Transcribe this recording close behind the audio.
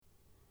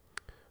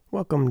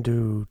Welcome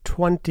to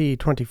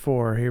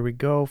 2024. Here we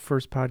go.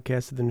 First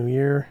podcast of the new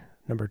year,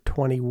 number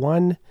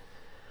 21.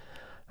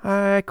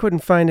 I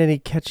couldn't find any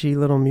catchy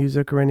little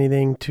music or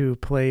anything to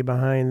play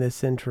behind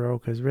this intro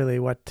because really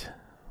what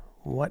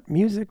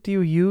music do you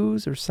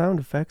use or sound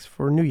effects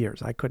for New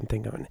Year's? I couldn't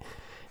think of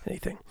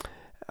anything.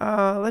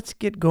 Let's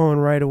get going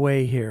right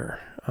away here.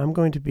 I'm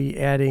going to be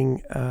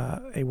adding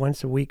a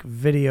once a week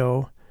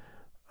video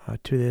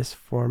to this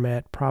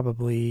format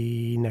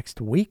probably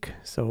next week,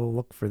 so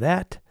look for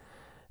that.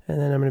 And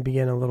then I'm going to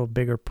begin a little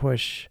bigger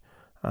push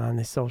on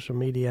the social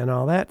media and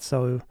all that.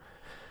 So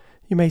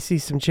you may see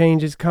some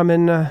changes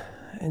coming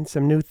and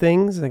some new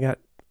things. I got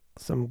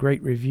some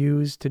great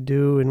reviews to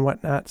do and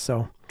whatnot.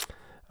 So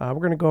we're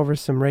going to go over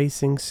some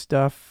racing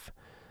stuff.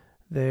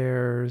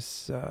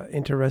 There's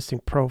interesting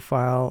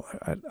profile.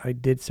 I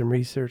did some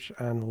research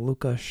on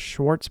Luca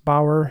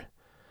Swarzpower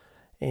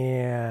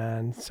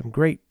and some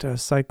great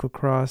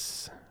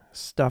cyclocross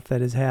stuff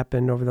that has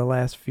happened over the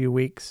last few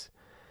weeks.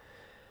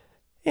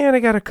 And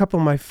I got a couple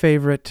of my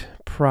favorite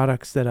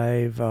products that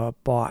I've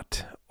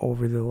bought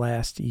over the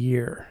last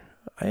year.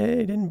 I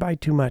didn't buy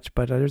too much,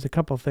 but there's a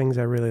couple of things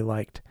I really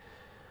liked.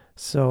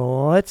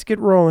 So let's get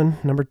rolling.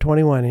 Number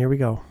 21, here we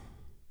go.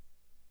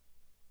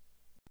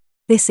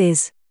 This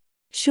is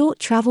Short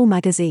Travel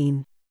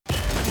Magazine.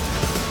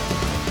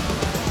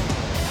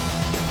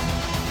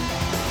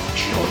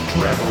 Short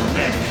Travel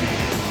Magazine.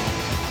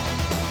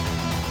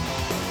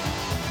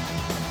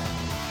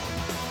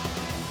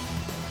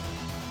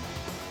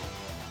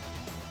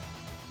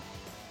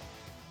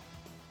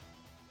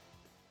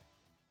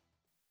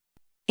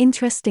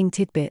 Interesting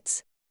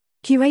tidbits.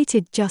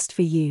 Curated just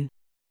for you.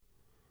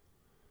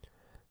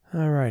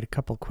 All right, a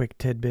couple quick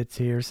tidbits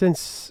here.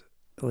 Since,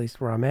 at least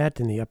where I'm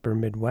at in the upper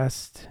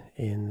Midwest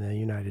in the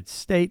United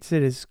States,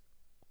 it is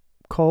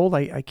cold.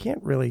 I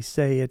can't really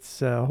say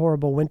it's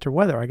horrible winter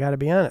weather, I got to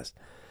be honest.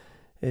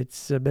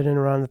 It's been in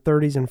around the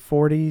 30s and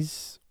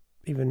 40s,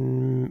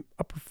 even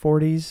upper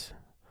 40s,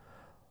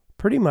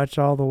 pretty much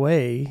all the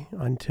way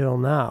until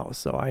now.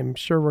 So I'm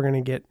sure we're going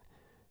to get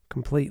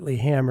completely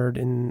hammered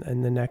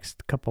in the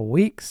next couple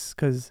weeks,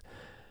 because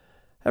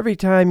every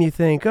time you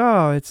think,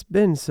 oh, it's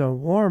been so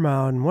warm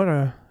out and what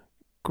a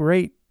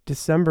great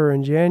December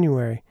and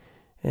January,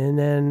 and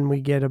then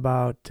we get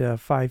about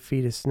 5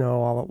 feet of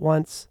snow all at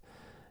once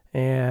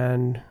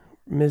and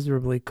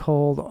miserably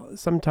cold,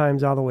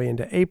 sometimes all the way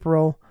into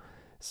April.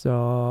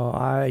 So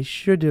I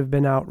should have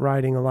been out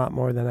riding a lot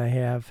more than I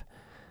have.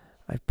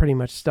 I've pretty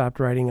much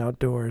stopped riding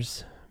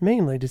outdoors,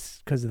 mainly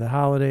just because of the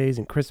holidays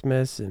and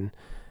Christmas and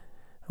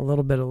a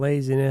little bit of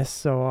laziness.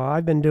 So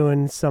I've been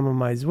doing some of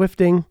my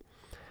Zwifting.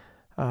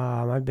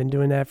 I've been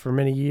doing that for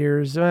many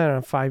years, I don't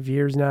know, 5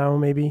 years now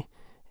maybe.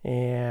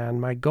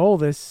 And my goal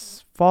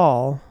this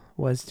fall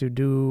was to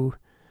do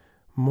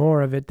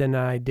more of it than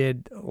I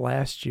did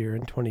last year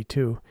in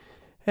 22.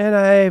 And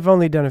I've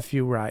only done a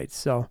few rides.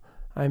 So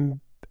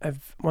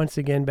I've once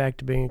again back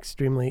to being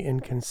extremely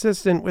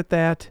inconsistent with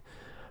that.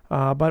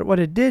 But what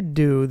it did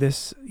do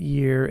this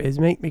year is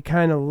make me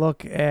kind of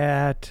look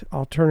at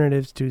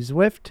alternatives to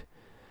Zwift.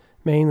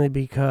 Mainly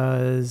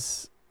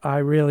because I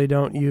really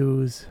don't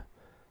use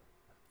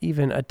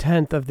even a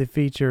tenth of the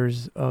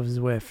features of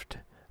Zwift.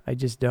 I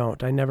just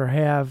don't. I never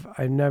have.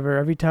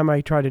 Every time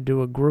I try to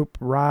do a group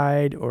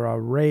ride or a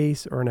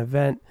race or an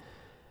event,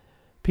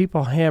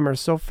 people hammer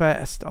so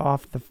fast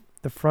off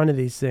the front of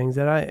these things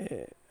that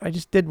I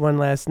just did one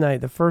last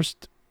night. The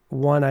first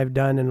one I've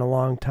done in a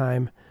long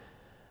time.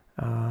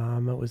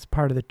 It was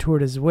part of the Tour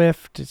de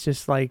Zwift. It's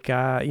just like,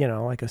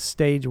 like a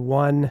stage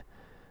one.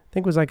 I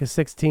think it was like a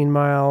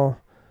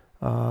 16-mile,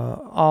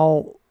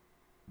 all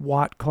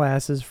watt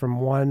classes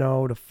from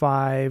 1.0 to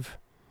 5.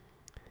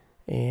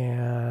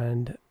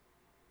 And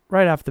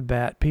right off the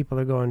bat, people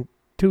are going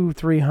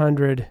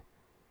 200-300,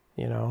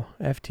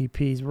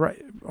 FTPs.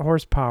 Right,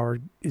 horsepower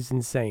is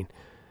insane.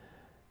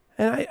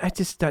 And I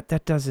just thought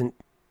that doesn't,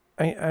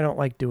 I don't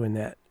like doing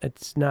that.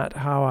 It's not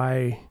how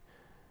I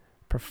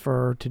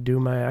prefer to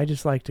do I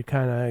just like to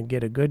kind of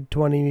get a good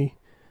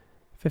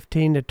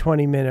 15 to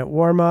 20 minute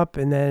warm up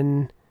and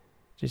then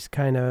just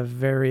kind of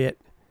vary it.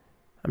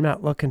 I'm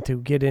not looking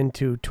to get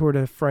into Tour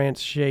de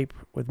France shape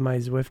with my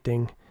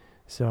Zwifting,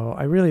 so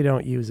I really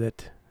don't use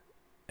it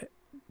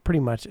pretty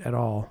much at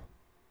all.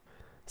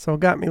 So it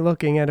got me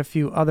looking at a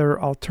few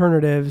other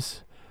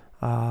alternatives.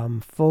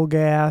 Full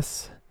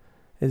Gas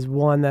is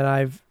one that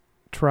I've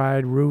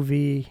tried,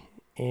 Ruvi,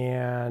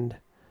 and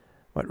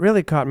what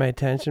really caught my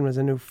attention was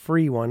a new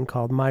free one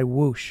called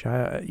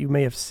MyWoosh. You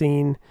may have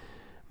seen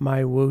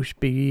MyWoosh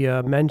be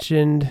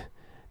mentioned.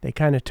 They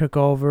kind of took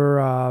over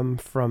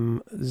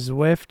from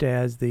Zwift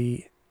as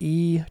the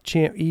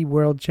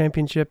World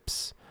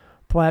Championships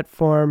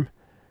platform.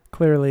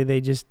 Clearly,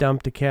 they just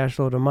dumped a cash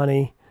load of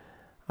money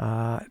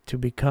to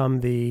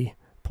become the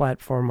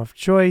platform of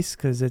choice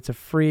because it's a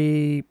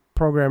free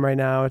program right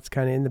now. It's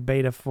kind of in the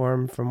beta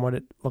form from what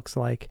it looks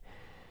like.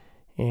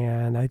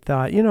 And I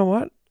thought, you know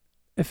what?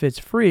 If it's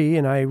free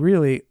and I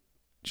really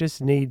just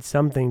need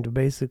something to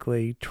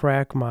basically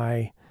track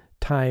my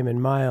time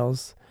and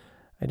miles,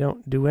 I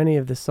don't do any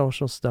of the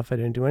social stuff. I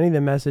don't do any of the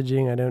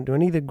messaging. I don't do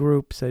any of the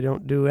groups. I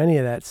don't do any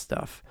of that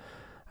stuff.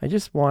 I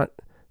just want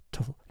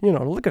to,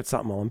 look at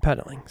something while I'm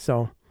pedaling.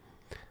 So,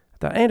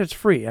 and it's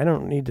free. I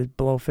don't need to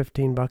blow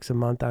 $15 a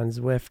month on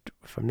Zwift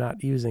if I'm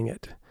not using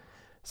it.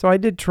 So I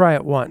did try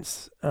it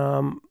once.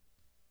 I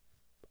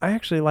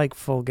actually like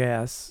full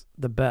gas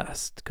the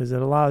best because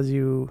it allows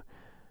you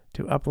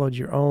to upload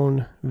your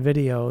own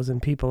videos,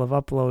 and people have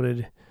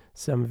uploaded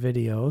some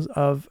videos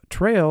of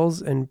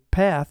trails and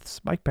paths,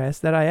 bike paths,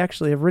 that I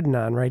actually have ridden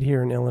on right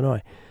here in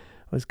Illinois.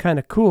 It was kind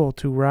of cool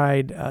to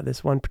ride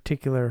this one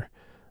particular,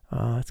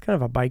 it's kind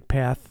of a bike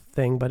path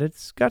thing, but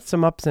it's got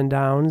some ups and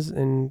downs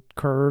and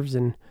curves,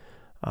 and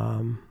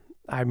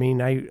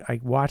I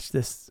watched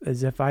this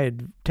as if I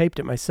had taped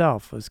it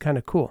myself. It was kind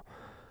of cool.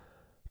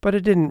 But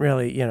it didn't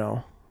really,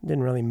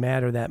 didn't really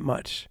matter that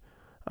much.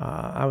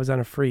 I was on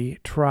a free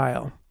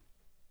trial.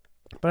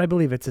 But I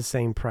believe it's the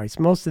same price.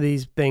 Most of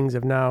these things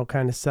have now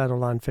kind of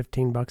settled on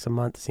 $15 a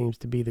month seems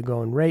to be the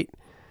going rate.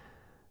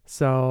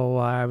 So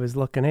I was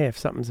looking, hey, if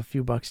something's a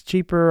few bucks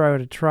cheaper, I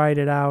would have tried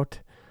it out.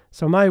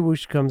 So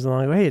MyWoosh comes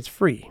along, hey, it's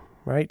free,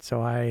 right?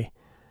 So I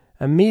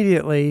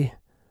immediately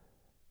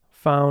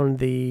found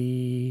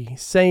the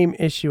same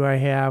issue I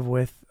have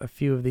with a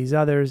few of these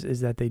others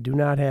is that they do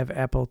not have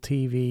Apple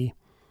TV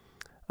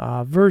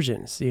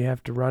versions. So you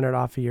have to run it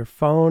off of your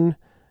phone.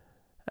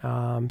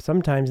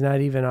 Sometimes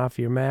not even off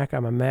your Mac.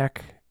 I'm a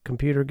Mac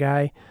computer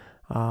guy.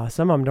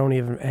 Some of them don't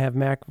even have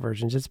Mac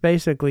versions. It's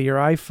basically your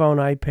iPhone,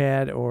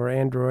 iPad, or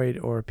Android,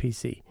 or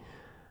PC.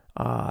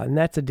 And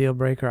that's a deal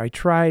breaker. I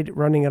tried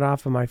running it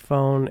off of my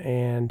phone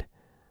and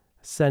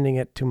sending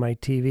it to my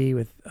TV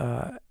with,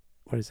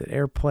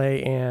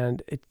 AirPlay,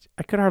 and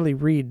I could hardly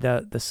read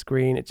the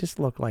screen. It just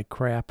looked like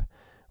crap.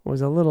 It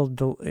was it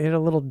had a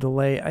little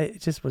delay.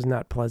 It just was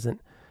not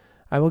pleasant.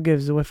 I will give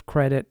Zwift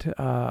credit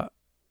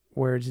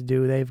where it's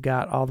due. They've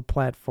got all the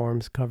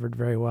platforms covered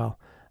very well.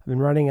 I've been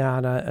running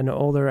on an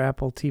older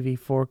Apple TV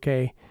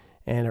 4K,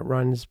 and it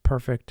runs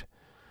perfect.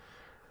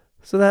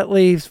 So that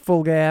leaves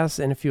full gas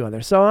and a few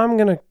others. So I'm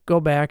going to go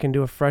back and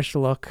do a fresh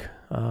look.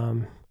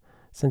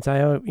 Since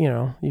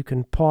you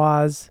can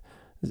pause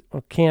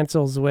or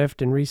cancel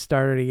Zwift and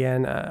restart it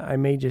again, I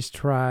may just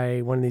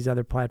try one of these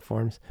other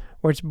platforms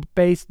where it's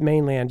based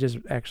mainly on just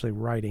actually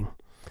writing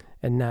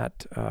and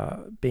not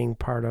being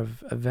part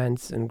of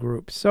events and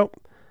groups. So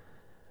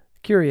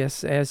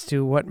curious as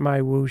to what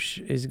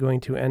MyWoosh is going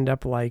to end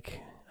up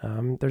like.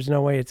 There's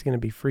no way it's going to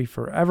be free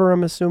forever,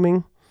 I'm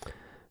assuming.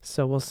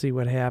 So we'll see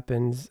what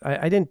happens.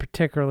 I didn't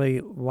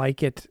particularly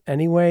like it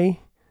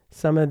anyway.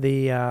 Some of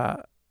the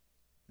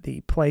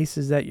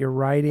places that you're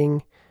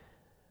riding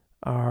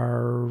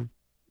are,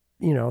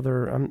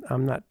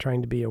 I'm not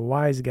trying to be a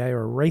wise guy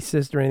or a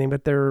racist or anything,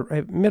 but they're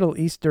Middle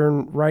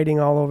Eastern writing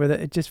all over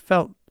that. It just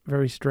felt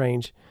very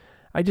strange.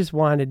 I just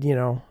wanted,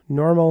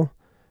 normal,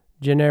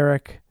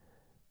 generic.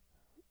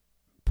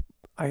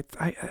 I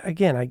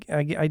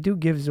do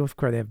give Zwift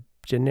credit. They have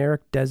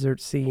generic desert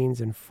scenes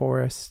and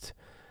forests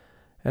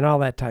and all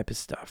that type of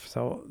stuff.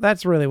 So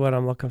that's really what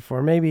I'm looking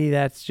for. Maybe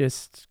that's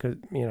just because,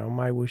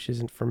 MyWoosh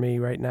isn't for me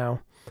right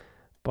now.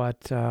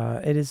 But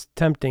it is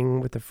tempting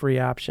with the free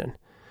option.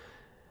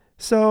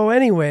 So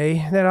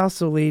anyway, that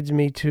also leads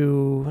me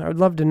to, I would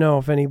love to know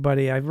if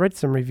anybody, I've read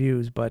some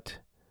reviews, but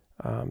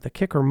the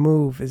Kicker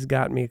Move has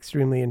got me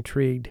extremely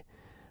intrigued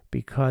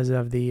because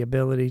of the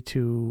ability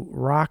to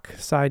rock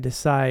side to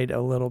side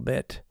a little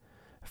bit.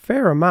 A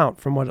fair amount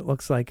from what it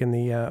looks like in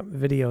the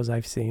videos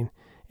I've seen.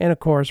 And of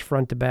course,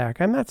 front to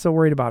back. I'm not so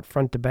worried about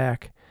front to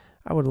back.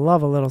 I would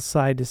love a little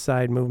side to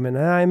side movement.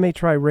 And I may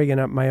try rigging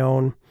up my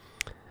own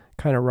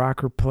kind of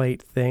rocker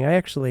plate thing. I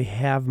actually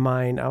have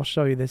mine. I'll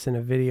show you this in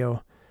a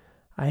video.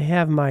 I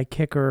have my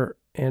Kicker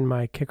and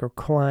my Kicker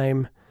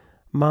Climb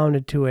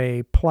mounted to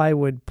a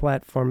plywood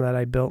platform that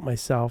I built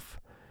myself.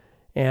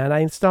 And I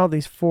installed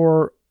these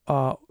 4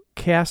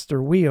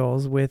 caster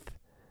wheels with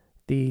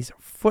these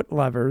foot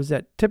levers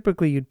that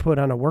typically you'd put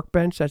on a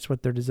workbench. That's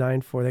what they're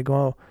designed for.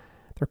 They're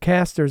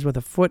casters with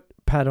a foot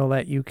pedal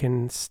that you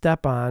can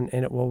step on,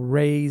 and it will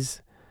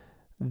raise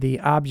the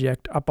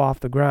object up off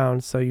the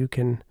ground so you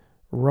can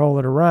roll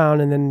it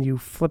around, and then you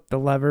flip the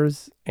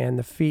levers and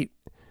the feet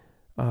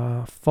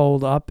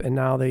fold up, and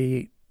now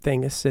the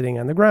thing is sitting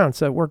on the ground.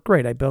 So it worked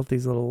great. I built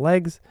these little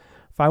legs.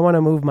 If I want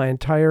to move my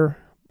entire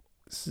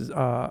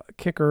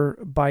Kicker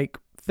bike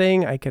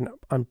thing, I can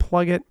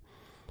unplug it,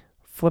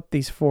 flip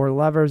these 4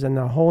 levers, and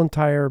the whole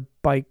entire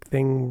bike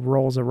thing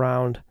rolls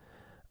around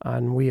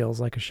on wheels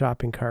like a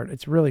shopping cart.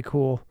 It's really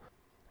cool,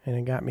 and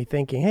it got me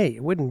thinking, hey,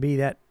 it wouldn't be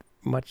that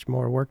much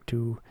more work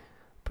to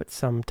put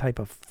some type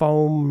of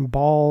foam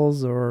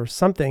balls or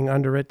something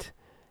under it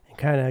and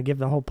kind of give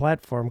the whole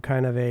platform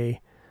kind of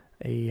a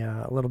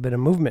little bit of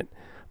movement.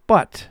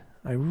 But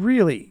I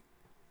really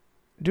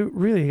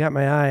got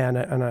my eye on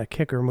a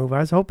Kicker Move. I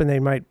was hoping they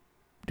might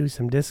do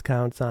some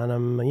discounts on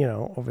them,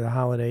 over the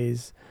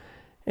holidays,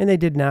 and they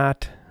did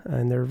not,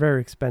 and they're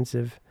very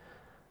expensive.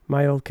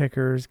 My old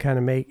Kickers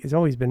has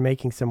always been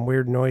making some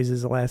weird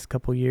noises the last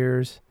couple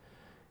years,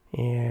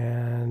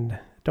 and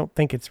Don't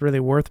think it's really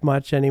worth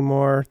much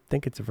anymore. I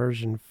think it's a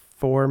version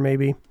 4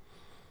 maybe.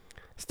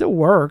 Still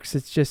works.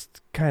 It's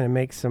just kind of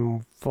makes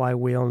some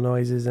flywheel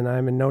noises, and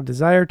I'm in no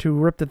desire to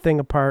rip the thing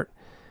apart.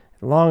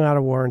 Long out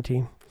of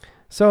warranty.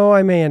 So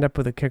I may end up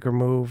with a kicker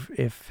move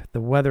if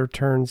the weather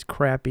turns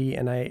crappy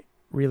and I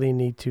really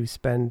need to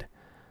spend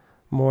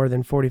more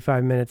than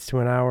 45 minutes to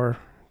an hour,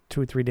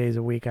 2 or 3 days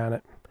a week on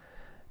it.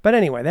 But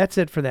anyway, that's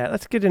it for that.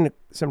 Let's get into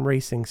some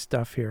racing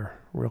stuff here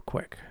real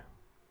quick.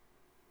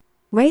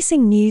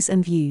 Racing news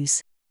and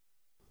views.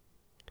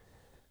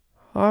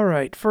 All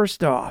right,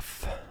 first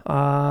off,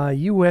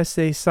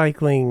 USA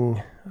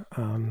Cycling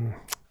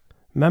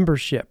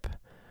membership,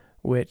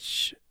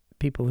 which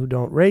people who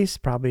don't race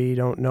probably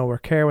don't know or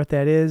care what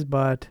that is,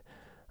 but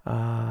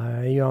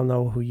you all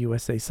know who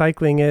USA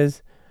Cycling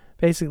is.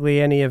 Basically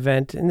any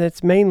event, and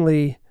it's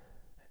mainly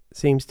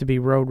seems to be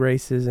road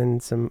races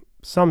and some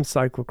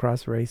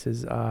cyclocross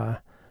races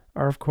are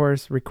of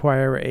course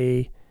require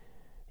a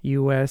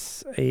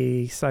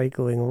USA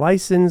Cycling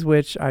license,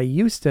 which I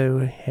used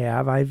to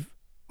have. I've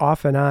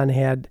off and on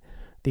had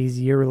these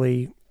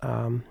yearly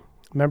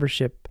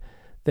membership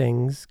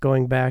things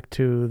going back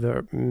to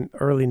the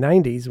early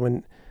 90s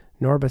when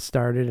Norba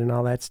started and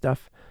all that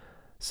stuff.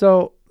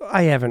 So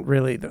I haven't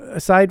really,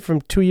 aside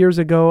from 2 years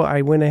ago,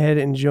 I went ahead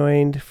and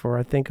joined for,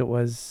 I think it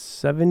was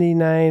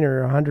 $79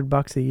 or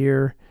 $100 a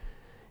year.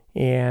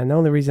 And the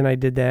only reason I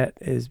did that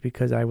is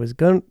because I was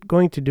going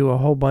to do a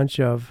whole bunch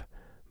of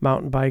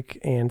mountain bike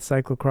and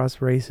cyclocross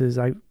races.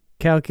 I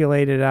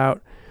calculated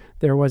out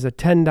there was a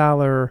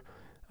 $10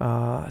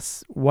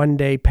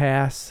 one-day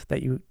pass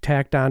that you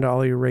tacked onto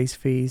all your race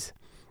fees.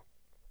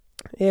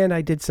 And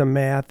I did some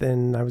math,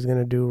 and I was going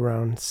to do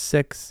around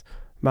 6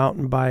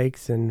 mountain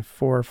bikes and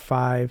 4 or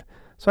 5.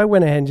 So I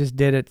went ahead and just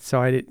did it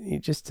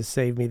just to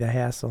save me the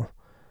hassle,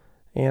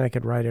 and I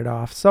could write it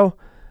off. So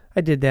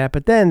I did that,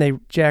 but then they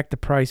jacked the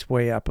price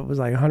way up. It was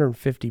like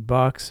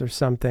 $150 or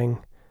something,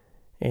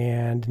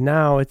 and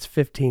now it's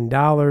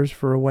 $15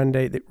 for a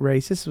one-day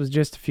race. This was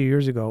just a few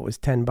years ago. It was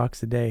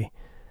 $10 a day,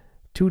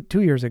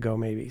 two years ago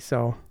maybe.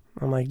 So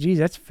I'm like, geez,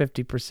 that's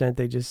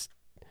 50%.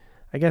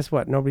 I guess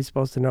what? Nobody's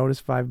supposed to notice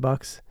 $5.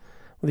 Well,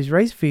 these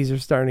race fees are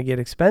starting to get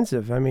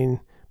expensive. I mean,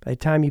 by the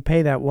time you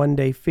pay that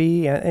one-day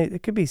fee,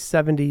 it could be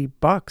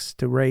 $70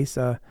 to race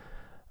a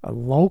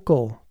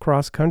local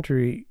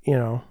cross-country,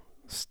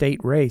 state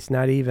race,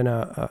 not even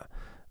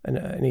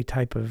any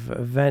type of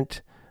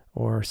event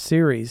or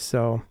series.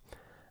 So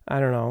I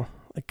don't know.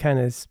 It kind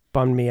of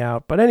bummed me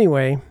out. But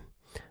anyway,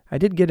 I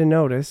did get a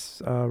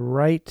notice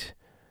right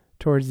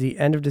towards the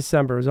end of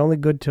December. It was only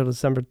good till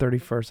December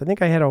 31st. I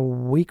think I had a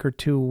week or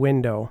two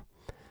window,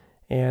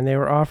 and they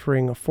were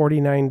offering a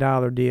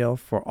 $49 deal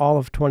for all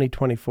of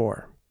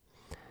 2024.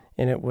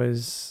 And it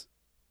was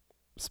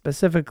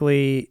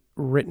specifically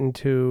written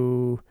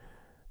to,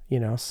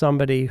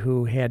 somebody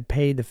who had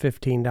paid the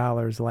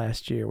 $15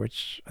 last year,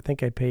 which I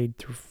think I paid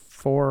through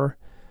four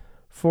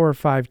or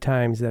 5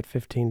 times that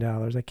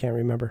 $15. I can't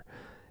remember.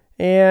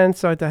 And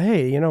so I thought,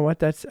 hey, you know what?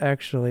 That's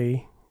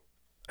actually,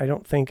 I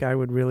don't think I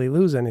would really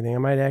lose anything. I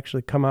might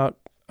actually come out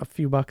a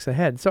few bucks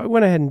ahead. So I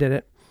went ahead and did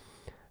it.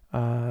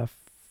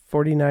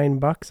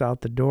 $49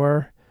 out the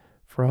door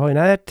for a whole.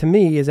 Now that to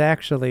me is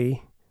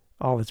actually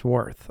all it's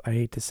worth. I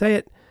hate to say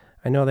it.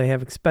 I know they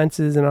have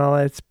expenses and all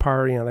that. It's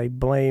part, they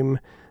blame,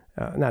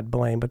 not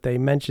blame, but they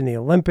mention the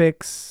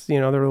Olympics.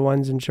 They're the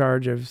ones in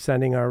charge of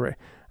sending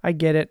I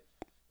get it.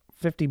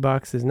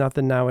 $50 is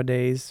nothing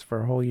nowadays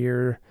for a whole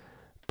year.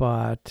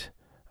 But,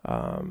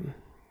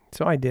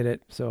 so I did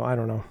it. So I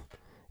don't know.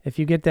 If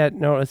you get that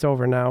notice, it's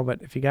over now,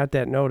 but if you got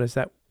that notice,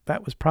 that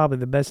was probably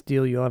the best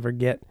deal you'll ever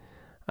get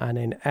on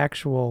an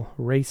actual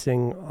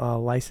racing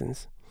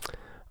license.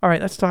 All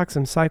right, let's talk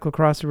some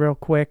cyclocross real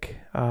quick.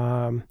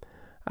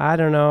 I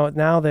don't know,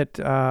 now that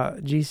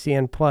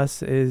GCN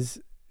Plus is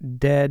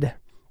dead,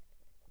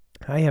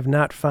 I have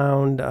not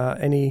found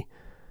any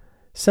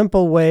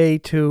simple way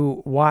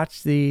to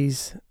watch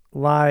these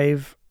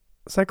live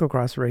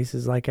cyclocross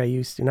races like I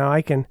used to. Now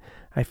I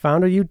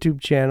found a YouTube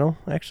channel,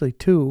 actually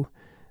 2,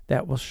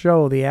 that will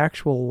show the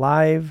actual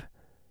live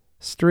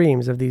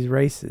streams of these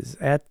races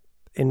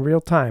in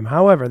real time.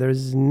 However,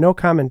 there's no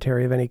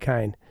commentary of any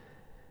kind.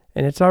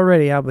 And it's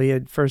already, I'll be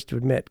first to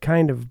admit,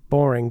 kind of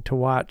boring to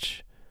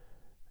watch,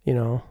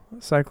 a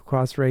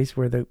cyclocross race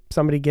where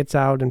somebody gets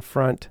out in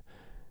front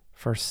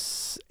for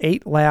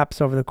 8 laps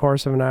over the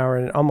course of an hour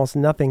and almost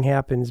nothing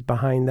happens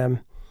behind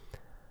them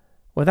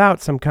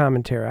without some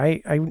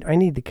commentary. I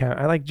need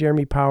I like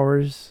Jeremy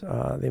Powers,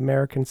 the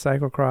American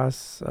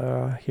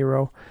cyclocross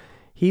hero.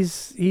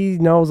 He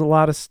knows a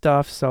lot of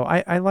stuff, so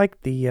I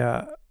like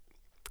the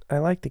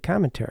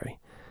commentary.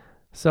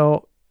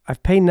 So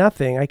I've paid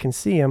nothing. I can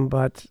see them,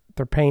 but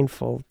they're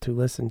painful to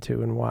listen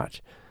to and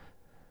watch.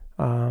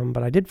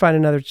 But I did find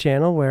another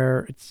channel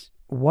where it's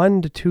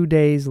 1 to 2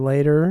 days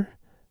later,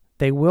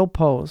 they will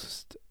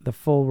post the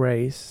full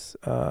race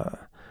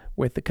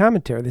with the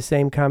commentary, the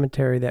same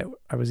commentary that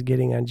I was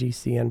getting on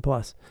GCN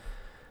Plus.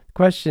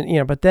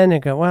 Question, but then they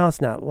go, well,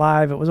 it's not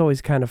live. It was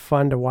always kind of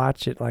fun to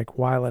watch it like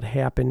while it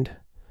happened.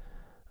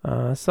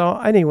 So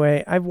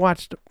anyway, I've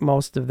watched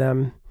most of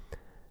them.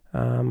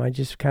 I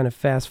just kind of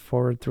fast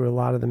forward through a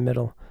lot of the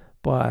middle.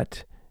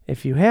 But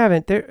if you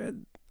haven't,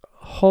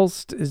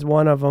 Holst is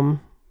one of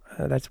them.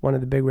 That's one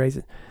of the big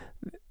races.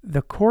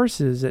 The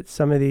courses that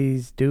some of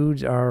these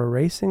dudes are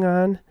racing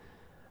on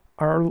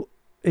are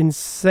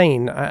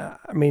insane. I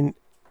mean,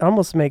 it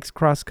almost makes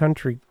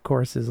cross-country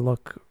courses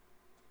look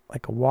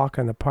like a walk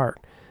in the park.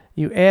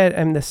 You add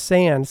and the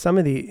sand, some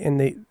of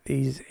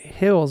these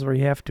hills where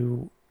you have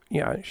to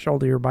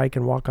shoulder your bike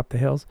and walk up the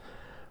hills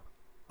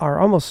are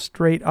almost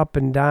straight up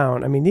and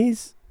down. I mean,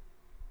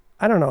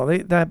 I don't know,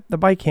 the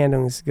bike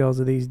handling skills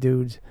of these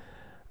dudes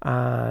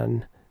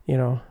on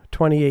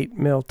 28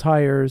 mil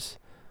tires,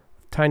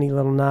 tiny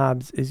little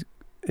knobs is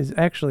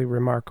actually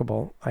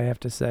remarkable, I have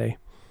to say.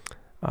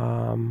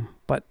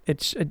 But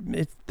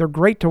they're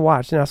great to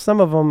watch. Now,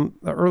 some of them,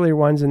 the earlier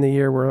ones in the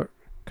year, were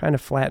kind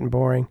of flat and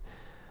boring,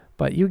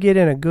 but you get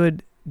in a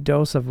good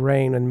dose of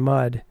rain and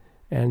mud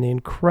and the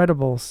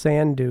incredible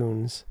sand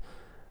dunes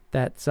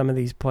that some of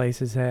these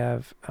places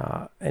have,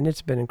 and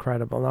it's been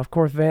incredible. Now, of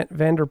course, Van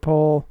der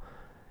Poel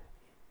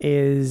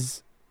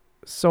is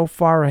so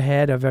far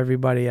ahead of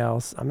everybody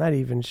else. I'm not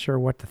even sure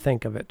what to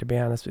think of it, to be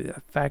honest with you.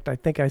 In fact, I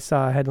think I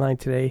saw a headline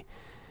today.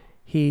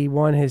 He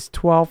won his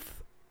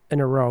 12th in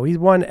a row. He's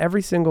won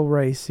every single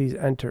race he's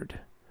entered,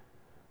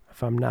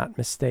 if I'm not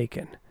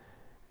mistaken.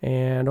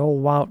 And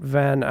old Wout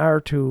van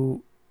Aert,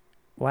 who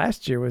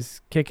last year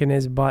was kicking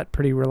his butt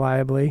pretty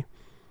reliably,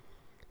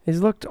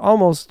 he's looked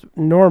almost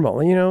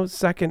normal.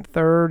 Second,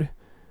 third.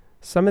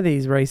 Some of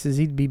these races,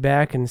 he'd be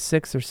back in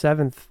 6th or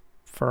 7th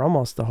for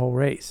almost the whole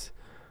race.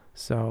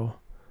 So,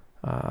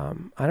 I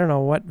don't know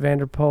what Van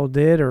der Poel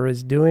did or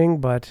is doing,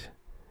 but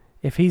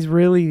if he's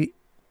really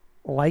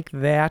like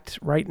that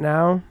right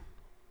now,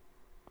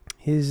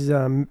 his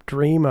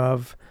dream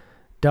of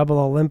double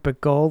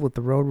Olympic gold with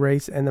the road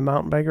race and the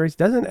mountain bike race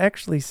doesn't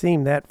actually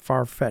seem that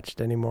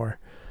far-fetched anymore.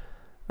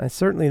 And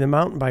certainly the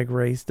mountain bike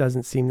race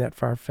doesn't seem that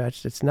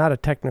far-fetched. It's not a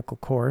technical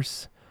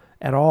course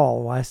at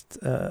all. Last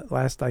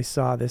I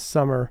saw this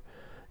summer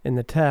in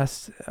the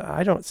test,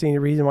 I don't see any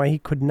reason why he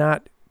could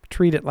not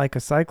treat it like a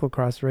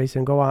cyclocross race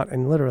and go out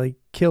and literally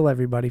kill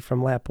everybody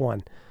from lap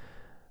 1.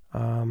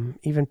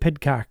 Even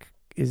Pidcock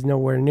is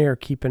nowhere near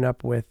keeping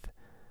up with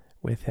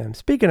him.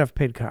 Speaking of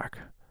Pidcock,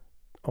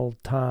 old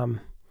Tom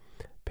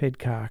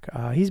Pidcock,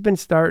 he's been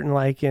starting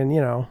like in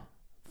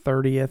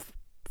 30th,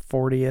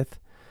 40th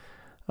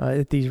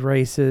at these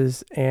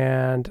races,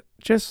 and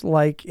just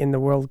like in the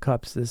World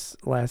Cups this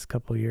last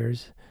couple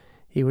years,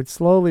 he would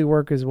slowly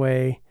work his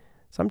way,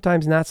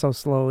 sometimes not so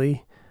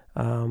slowly,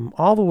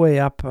 all the way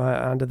up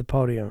onto the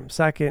podium,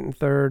 second and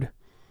third.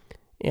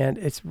 And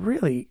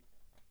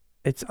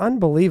it's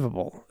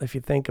unbelievable if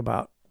you think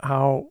about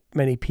how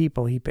many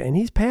people and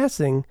he's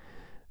passing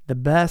the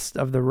best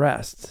of the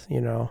rest.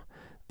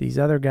 These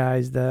other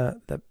guys,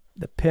 the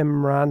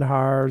Pim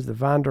Randhaars, the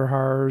Van der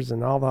Haars,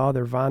 and all the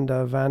other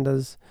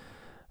Vandas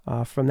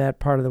from that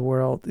part of the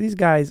world. These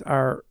guys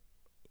are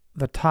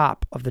the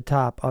top of the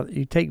top.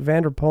 You take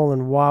Van der Poel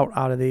and Wout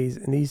out of these,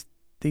 and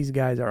these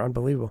guys are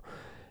unbelievable.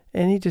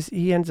 And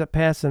he ends up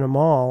passing them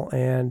all.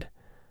 And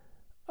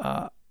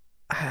I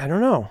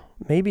don't know,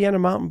 maybe on a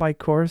mountain bike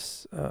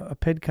course, a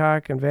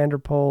Pidcock and Van der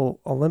Poel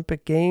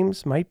Olympic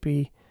Games might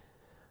be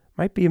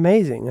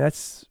amazing.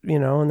 That's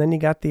and then you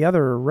got the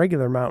other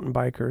regular mountain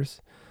bikers.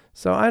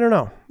 So I don't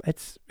know.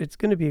 It's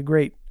going to be a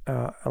great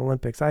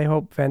Olympics. I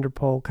hope Van der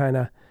Poel kind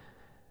of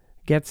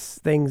gets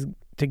things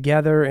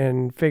together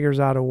and figures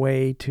out a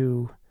way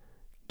to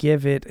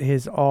give it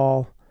his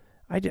all.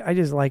 I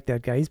just like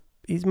that guy.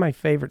 He's my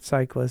favorite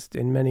cyclist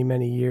in many,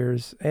 many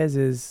years, as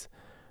is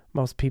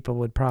most people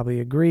would probably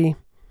agree.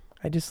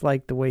 I just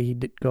like the way he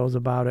goes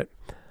about it.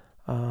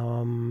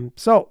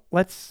 So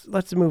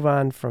let's move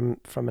on from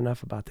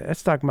enough about that.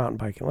 Let's talk mountain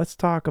biking. Let's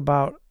talk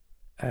about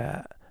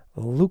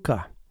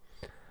Luca.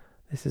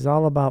 This is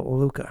all about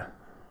Luca.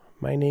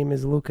 My name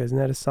is Luca. Isn't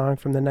that a song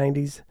from the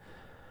 90s?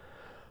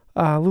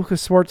 Luca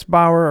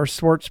Swarzpower, or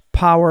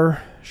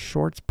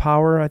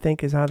Swarzpower, I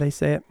think is how they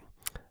say it.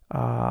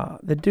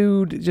 The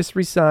dude just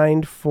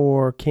resigned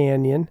for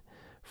Canyon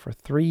for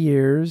 3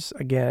 years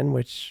again,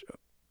 which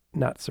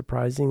not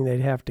surprising.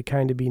 They'd have to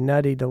kind of be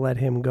nutty to let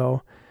him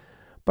go.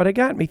 But it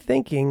got me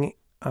thinking,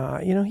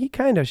 he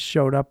kind of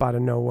showed up out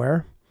of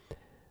nowhere.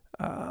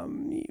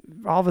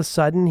 All of a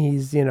sudden,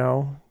 he's,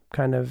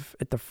 kind of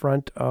at the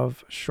front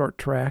of short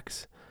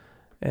tracks.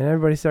 And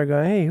everybody started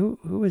going, hey,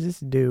 who is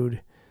this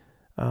dude?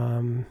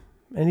 And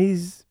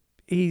he's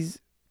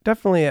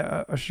definitely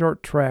a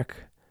short track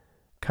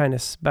kind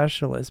of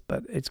specialist,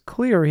 but it's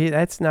clear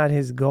that's not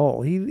his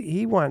goal.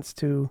 He wants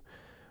to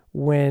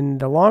win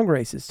the long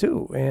races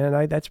too,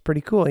 and that's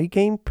pretty cool. He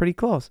came pretty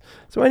close.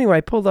 So anyway,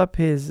 I pulled up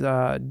his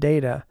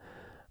data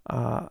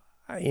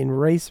in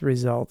race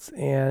results,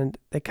 and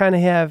they kind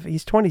of have,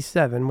 he's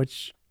 27,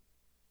 which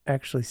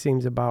actually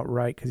seems about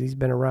right because he's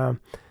been around.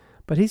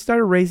 But he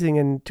started racing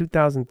in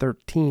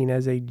 2013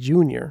 as a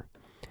junior.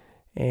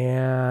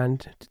 And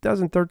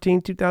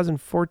 2013,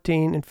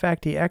 2014, in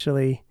fact, he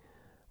actually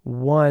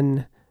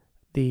won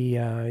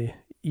the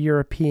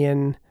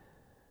European.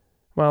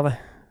 Well,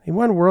 he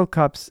won World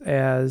Cups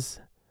as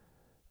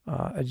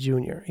a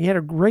junior. He had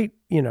a great,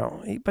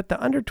 but the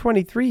under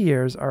 23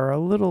 years are a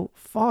little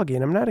foggy,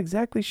 and I'm not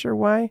exactly sure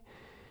why.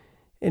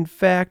 In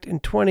fact, in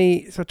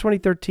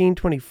 2013,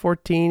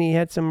 2014, he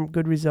had some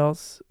good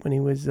results when he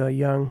was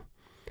young.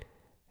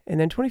 And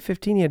then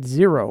 2015, he had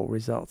 0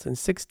 results. In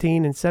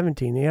 16 and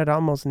 17, he had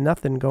almost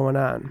nothing going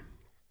on.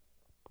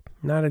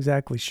 Not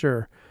exactly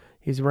sure.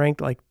 He's ranked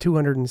like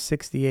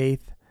 268th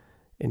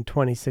in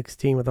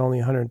 2016 with only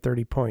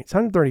 130 points.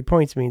 130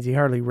 points means he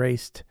hardly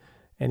raced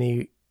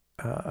any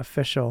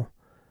official.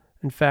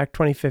 In fact,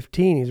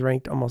 2015, he's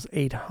ranked almost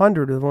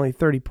 800 with only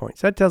 30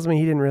 points. That tells me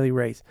he didn't really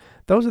race.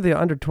 Those are the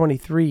under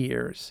 23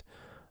 years.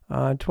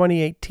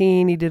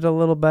 2018, he did a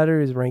little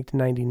better. He's ranked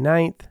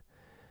 99th.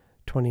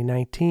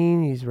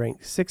 2019, he's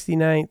ranked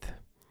 69th.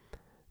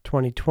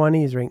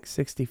 2020, he's ranked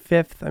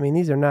 65th. I mean,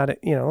 these are not,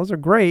 those are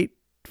great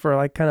for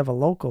like kind of a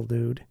local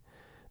dude.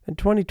 In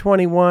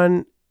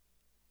 2021,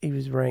 he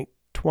was ranked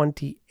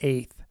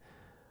 28th.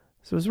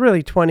 So it was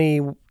really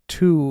 22,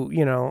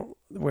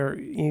 where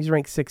he's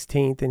ranked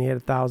 16th and he had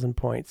 1,000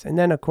 points. And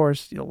then, of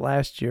course,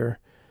 last year,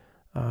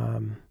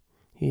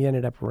 he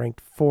ended up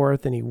ranked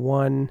 4th and he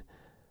won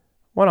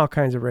all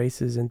kinds of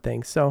races and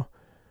things. So,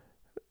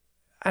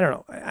 I don't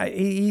know.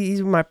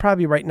 He's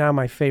probably right now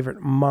my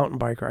favorite mountain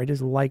biker. I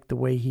just like the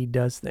way he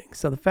does things.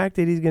 So the fact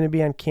that he's going to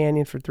be on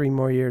Canyon for 3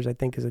 more years, I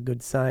think, is a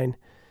good sign.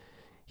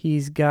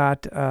 He's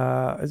got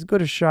as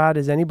good a shot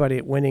as anybody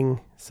at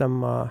winning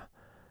some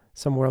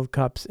World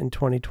Cups in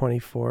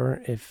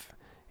 2024, if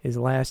his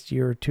last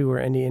year or two are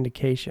any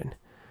indication.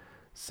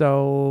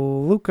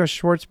 So Luca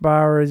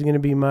Swarzpower is going to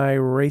be my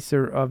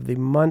racer of the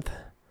month.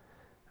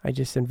 I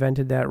just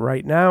invented that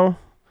right now,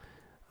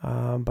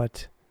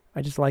 but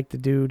I just like the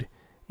dude.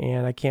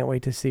 And I can't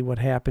wait to see what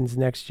happens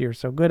next year.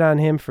 So good on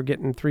him for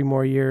getting 3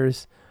 more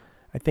years.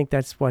 I think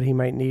that's what he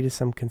might need, is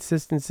some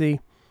consistency.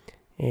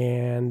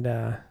 And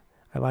I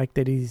like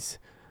that he's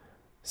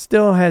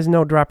still has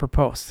no dropper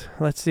post.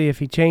 Let's see if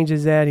he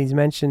changes that. He's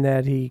mentioned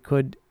that he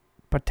could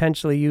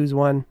potentially use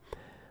one.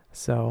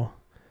 So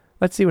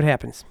let's see what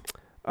happens.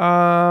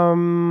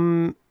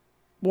 One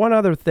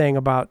other thing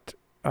about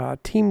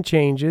team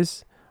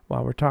changes,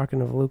 while we're talking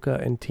of Luca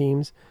and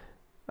teams.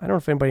 I don't know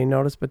if anybody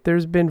noticed, but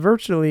there's been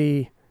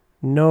virtually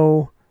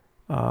no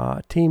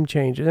team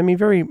changes. I mean,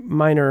 very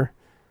minor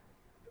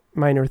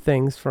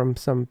things from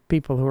some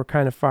people who are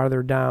kind of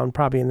farther down,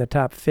 probably in the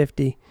top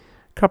 50.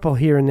 A couple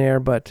here and there,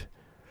 but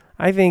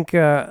I think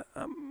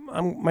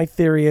my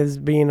theory is,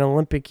 being an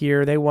Olympic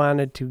year, they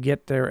wanted to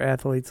get their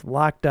athletes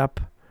locked up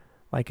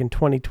like in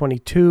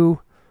 2022,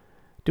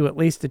 do at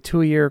least a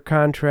 2-year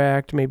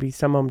contract, maybe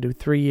some of them do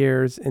 3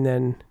 years, and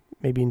then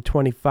maybe in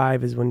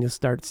 25 is when you'll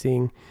start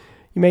seeing.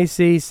 You may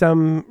see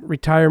some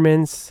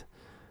retirements.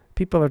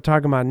 People are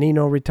talking about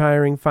Nino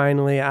retiring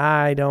finally.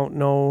 I don't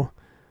know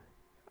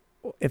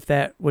if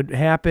that would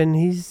happen.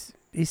 He's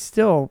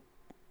still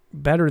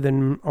better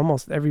than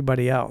almost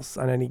everybody else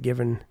on any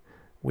given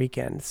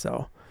weekend.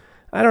 So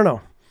I don't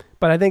know.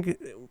 But I think,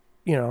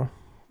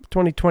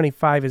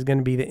 2025 is going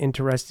to be the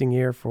interesting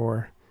year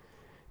for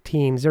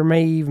teams. There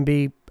may even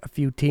be a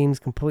few teams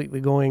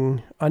completely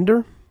going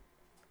under.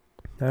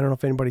 I don't know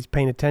if anybody's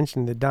paying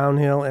attention. The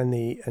downhill and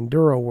the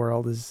enduro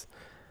world is,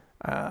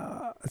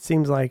 it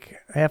seems like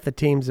half the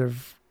teams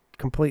have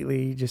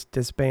completely just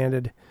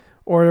disbanded,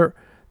 or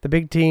the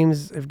big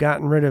teams have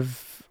gotten rid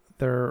of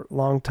their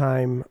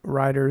longtime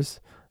riders.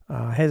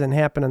 Hasn't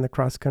happened on the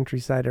cross-country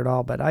side at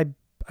all, but I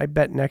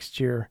bet next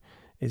year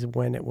is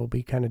when it will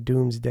be kind of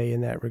doomsday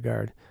in that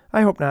regard.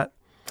 I hope not.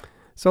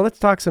 So let's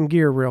talk some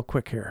gear real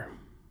quick here.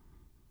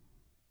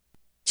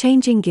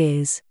 Changing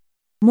gears.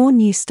 More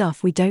new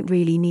stuff we don't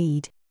really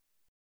need.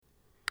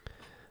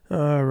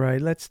 All right,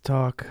 let's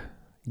talk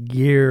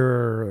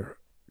gear.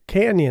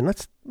 Canyon.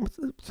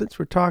 Since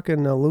we're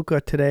talking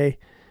Luca today,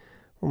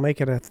 we'll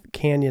make it a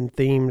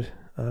Canyon-themed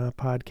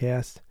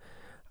podcast.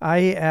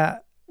 I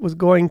was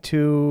going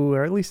to,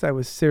 or at least I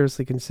was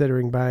seriously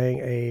considering buying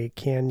a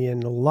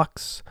Canyon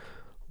Lux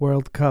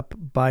World Cup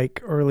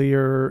bike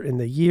earlier in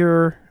the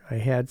year. I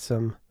had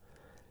some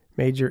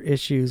major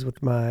issues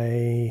with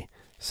my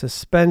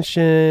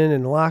suspension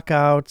and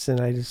lockouts,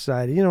 and I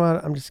decided, you know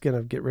what, I'm just going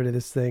to get rid of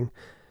this thing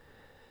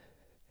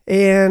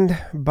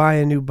and buy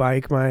a new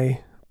bike.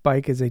 My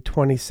bike is a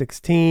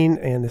 2016,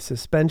 and the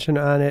suspension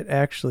on it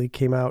actually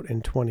came out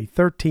in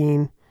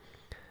 2013.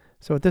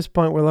 So at this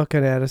point, we're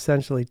looking at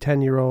essentially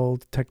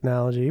 10-year-old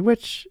technology,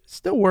 which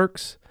still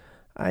works.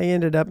 I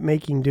ended up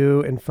making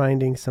do and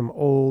finding some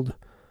old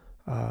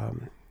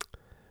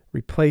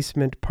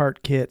replacement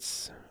part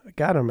kits. I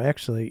got them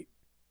actually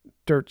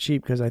dirt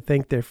cheap because I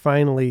think they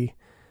finally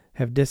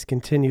have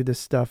discontinued this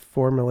stuff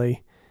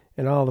formally,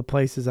 and all the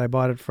places I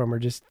bought it from are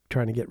just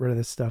trying to get rid of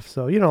this stuff.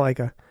 So, like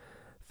a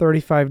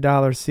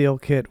 $35 seal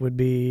kit would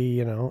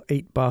be,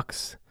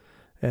 $8,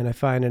 and I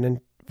found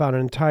an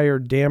entire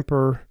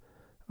damper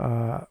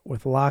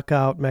with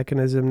lockout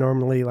mechanism,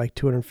 normally like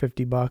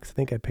 $250. I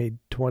think I paid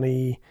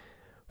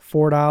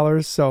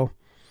 $24. So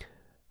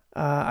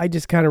I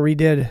just kind of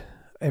redid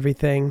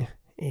everything,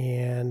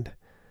 and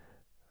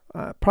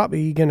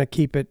probably going to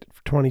keep it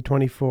for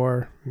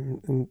 2024,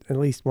 at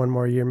least one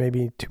more year,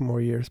 maybe 2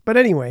 more years. But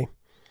anyway,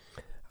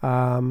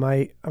 I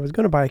was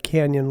going to buy a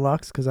Canyon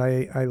Lux because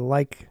I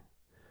like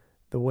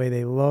the way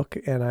they look,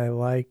 and I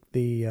like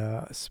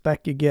the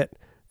spec you get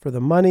for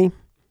the money.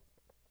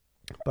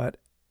 But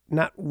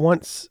not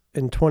once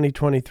in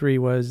 2023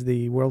 was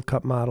the World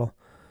Cup model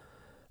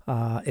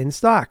in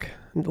stock.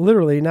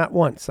 Literally not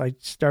once. I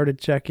started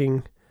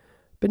checking,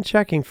 been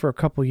checking for a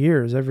couple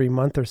years, every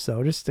month or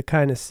so, just to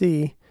kind of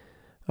see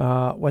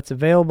what's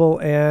available,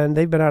 and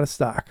they've been out of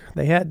stock.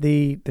 They had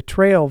the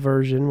trail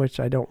version, which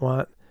I don't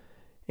want,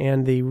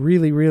 and the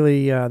really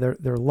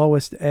their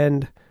lowest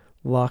end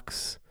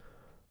Lux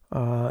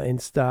in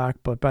stock.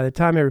 But by the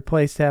time I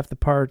replaced half the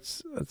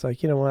parts, it's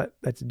like, you know what,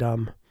 that's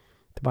dumb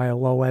to buy a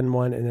low end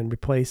one and then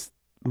replace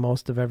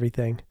most of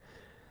everything.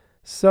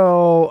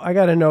 So I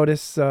got a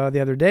notice the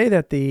other day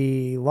that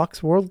the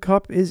Lux World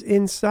Cup is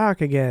in stock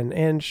again.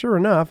 And sure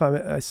enough, I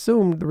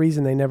assumed the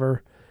reason they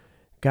never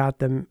got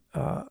them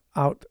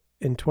out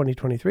in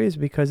 2023 is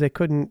because they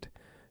couldn't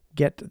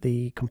get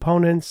the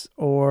components,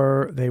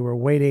 or they were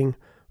waiting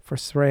for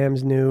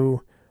SRAM's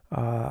new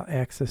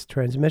Axis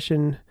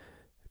transmission,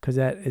 because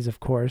that is, of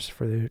course,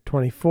 for the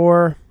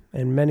 24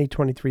 and many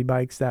 23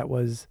 bikes. That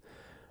was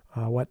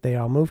what they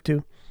all moved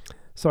to.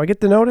 So I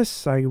get the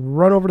notice, I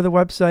run over to the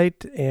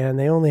website, and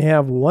they only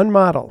have one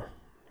model.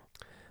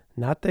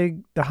 Not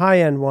the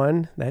high-end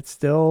one. That's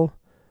still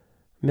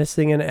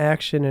missing in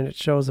action, and it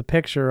shows a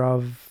picture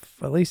of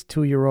at least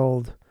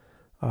 2-year-old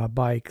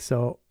bike.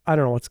 So I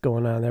don't know what's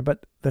going on there.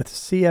 But the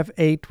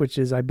CF8, which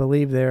is, I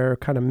believe, they're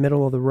kind of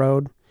middle of the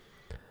road,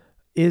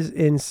 is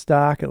in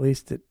stock. At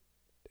least it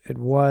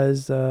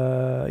was,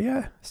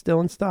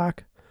 still in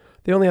stock.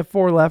 They only have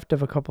 4 left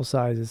of a couple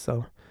sizes.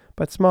 So,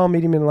 but small,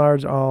 medium, and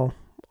large all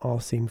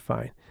seem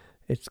fine.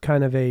 It's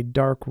kind of a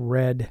dark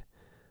red.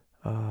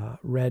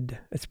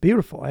 It's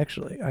beautiful,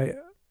 actually. I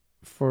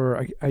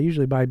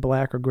usually buy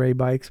black or gray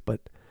bikes,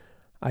 but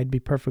I'd be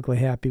perfectly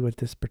happy with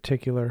this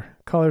particular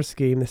color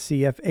scheme. The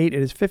CF8, it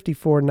is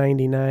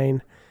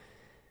 $54.99,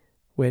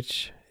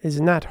 which is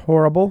not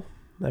horrible.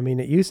 I mean,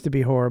 it used to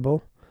be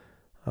horrible.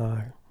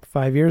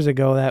 5 years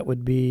ago, that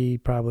would be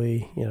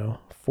probably,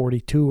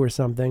 $42 or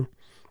something.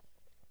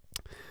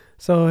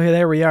 So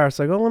there we are.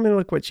 So I go, let me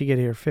look what you get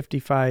here.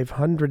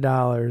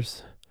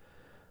 $5,500.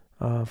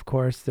 Of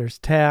course, there's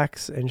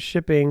tax and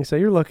shipping. So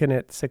you're looking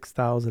at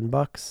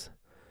 $6,000.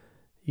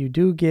 You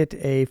do get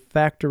a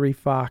factory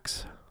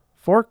Fox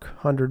fork,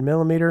 100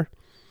 millimeter,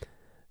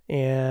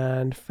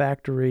 and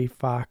factory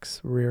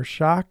Fox rear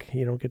shock.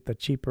 You don't get the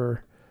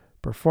cheaper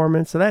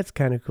performance. So that's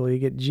kind of cool. You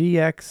get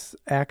GX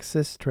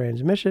Axis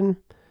transmission,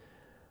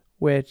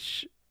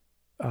 which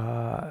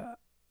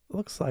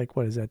looks like,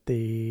 what is that?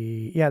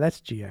 That's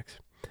GX.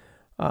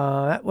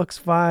 That looks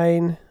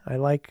fine. I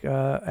like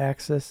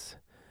Axis.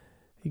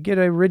 You get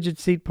a rigid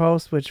seat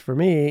post, which for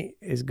me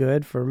is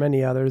good. For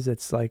many others,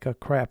 it's like a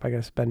crap. I got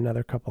to spend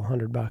another couple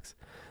 $100.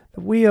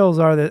 The wheels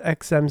are the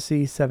XMC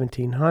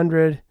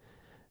 1700.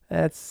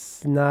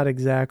 That's not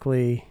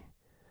exactly.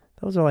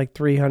 Those are like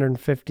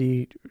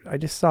 $350. I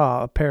just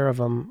saw a pair of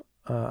them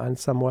on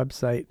some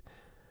website,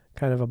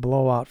 kind of a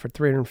blowout for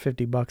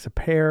 $350 a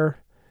pair.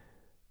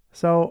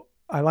 So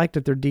I like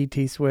that they're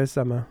DT Swiss.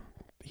 I'm a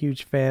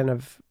huge fan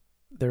of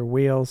their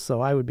wheels,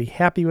 so I would be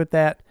happy with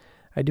that.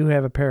 I do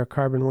have a pair of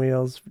carbon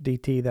wheels,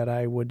 DT, that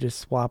I would just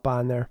swap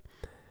on there.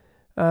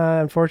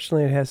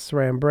 Unfortunately, it has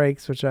SRAM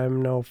brakes, which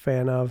I'm no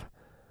fan of.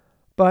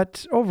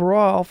 But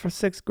overall, for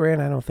 $6,000,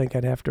 I don't think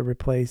I'd have to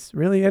replace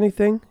really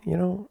anything.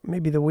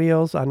 Maybe the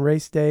wheels on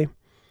race day.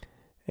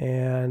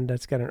 And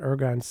it's got an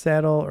ergon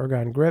saddle,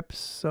 ergon grips,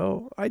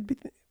 so I'd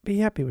be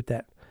happy with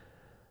that.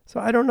 So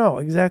I don't know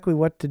exactly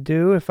what to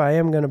do. If I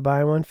am going to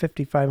buy one,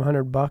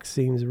 $5,500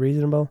 seems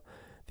reasonable.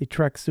 The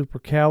Trek Super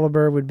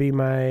Caliber would be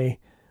my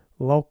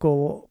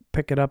local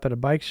pick it up at a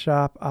bike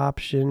shop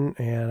option,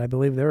 and I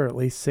believe they're at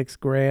least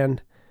 $6,000,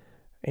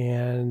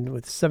 and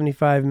with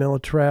 75 mil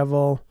of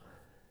travel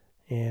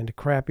and a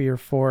crappier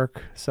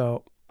fork.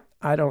 So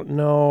I don't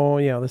know.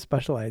 The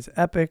Specialized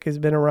Epic has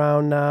been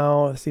around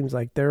now. It seems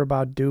like they're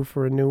about due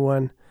for a new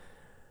one.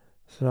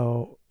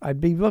 So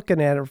I'd be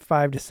looking at it for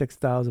 $5,000 to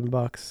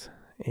 $6,000,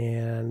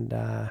 and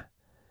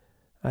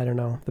I don't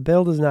know. The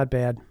build is not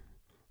bad,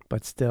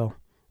 but still,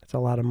 it's a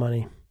lot of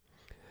money.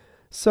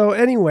 So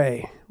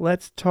anyway,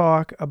 let's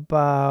talk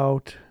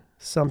about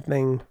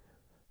something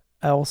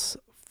else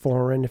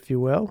foreign, if you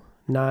will,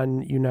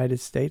 non-United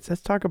States.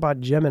 Let's talk about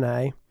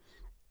Gemini.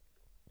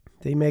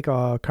 They make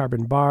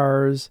carbon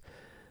bars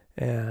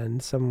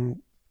and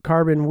some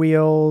carbon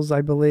wheels,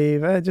 I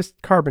believe,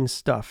 just carbon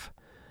stuff.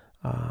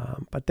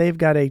 But they've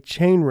got a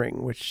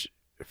chainring, which,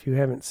 if you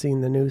haven't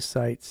seen the news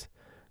sites,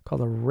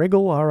 called a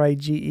Wriggle,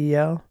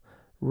 R-I-G-E-L,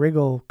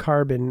 Wriggle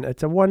Carbon.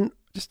 It's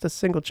just a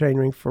single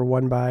chainring for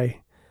 1x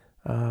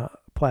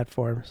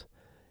platforms,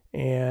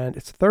 and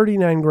it's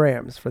 39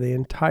 grams for the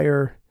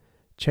entire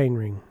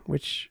chainring,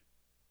 which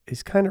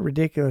is kind of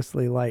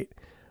ridiculously light.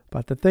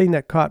 But the thing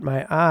that caught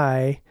my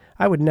eye,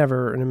 I would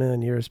never in a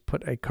million years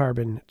put a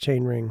carbon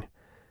chainring.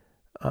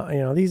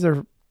 These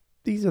are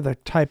the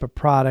type of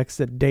products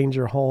that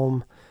Danger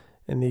Home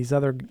and these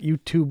other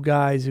YouTube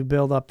guys who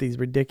build up these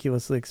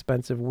ridiculously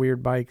expensive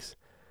weird bikes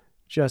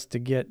just to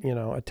get,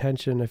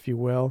 attention, if you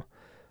will.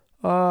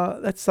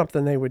 That's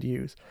something they would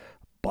use.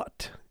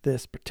 But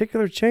this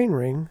particular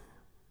chainring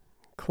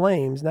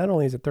claims not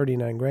only is it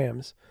 39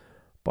 grams,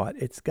 but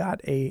it's got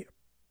a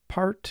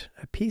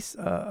piece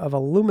of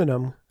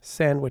aluminum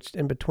sandwiched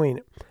in between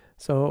it.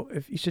 So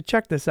if you should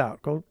check this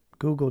out, go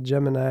Google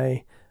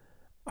Gemini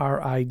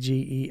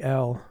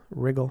RIGEL,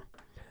 Wriggle.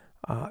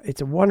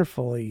 It's a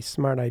wonderfully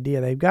smart idea.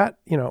 They've got,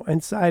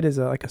 inside is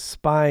like a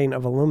spine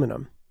of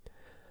aluminum,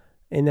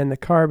 and then the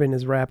carbon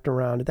is wrapped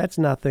around it. That's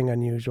nothing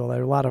unusual.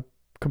 There are a lot of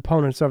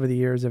components over the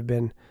years have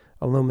been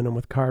aluminum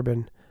with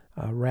carbon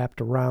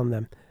wrapped around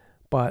them,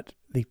 but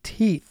the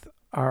teeth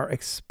are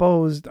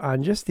exposed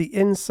on just the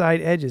inside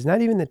edges,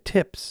 not even the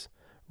tips,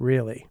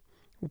 really.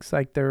 Looks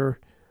like they're,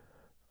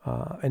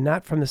 and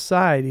not from the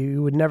side,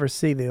 you would never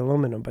see the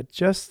aluminum, but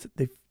just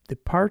the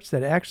parts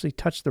that actually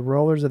touch the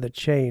rollers of the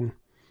chain,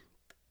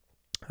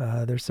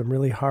 there's some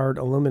really hard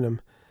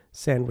aluminum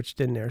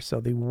sandwiched in there.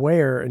 So the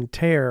wear and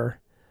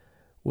tear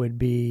would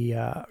be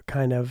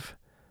kind of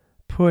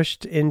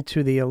pushed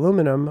into the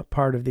aluminum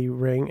part of the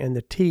ring, and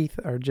the teeth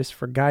are just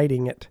for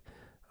guiding it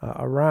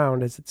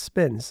around as it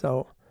spins.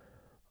 So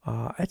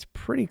it's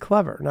pretty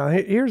clever. Now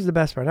here's the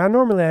best part. Now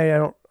normally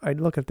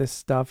I'd look at this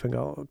stuff and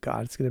go, oh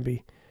God, it's going to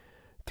be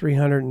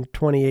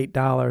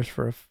 $328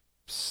 for a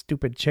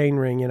stupid chain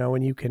ring,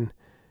 when you can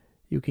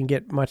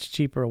get much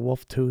cheaper a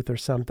wolf tooth or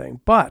something.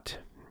 But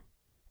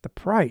the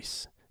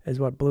price is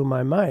what blew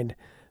my mind,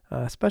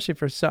 especially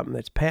for something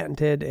that's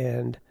patented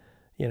and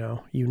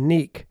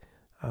unique.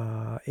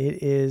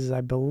 It is,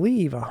 I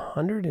believe,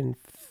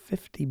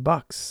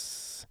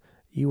 $150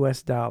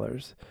 US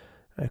dollars.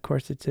 Of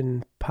course, it's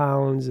in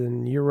pounds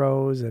and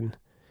euros and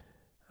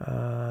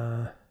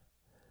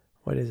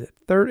what is it?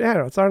 I don't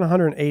know. It's on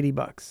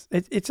 $180.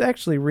 It's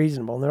actually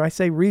reasonable. And I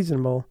say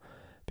reasonable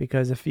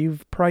because if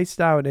you've priced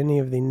out any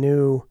of the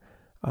new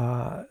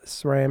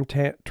SRAM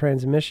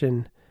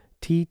transmission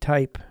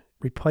T-type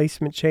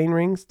replacement chain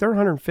rings, they're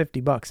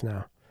 $150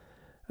 now.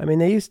 I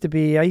mean, I used to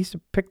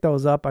pick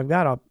those up. I've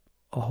got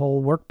a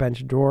whole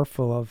workbench drawer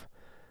full of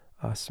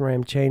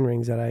SRAM chain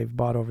rings that I've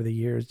bought over the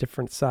years,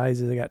 different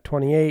sizes. I got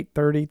 28,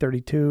 30,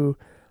 32,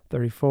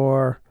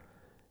 34,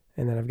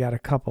 and then I've got a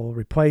couple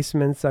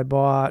replacements I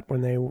bought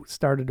when they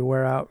started to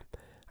wear out.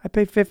 I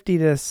paid $50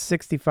 to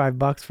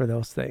 $65 for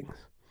those things.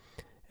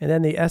 And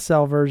then the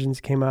SL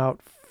versions came out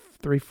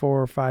 3,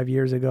 4, or 5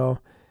 years ago,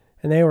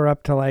 and they were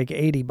up to like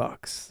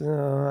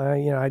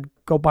 $80. I'd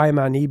go buy them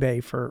on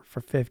eBay for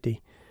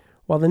 $50.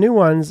 Well, the new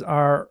ones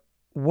are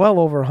well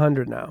over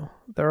 $100 now.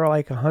 They're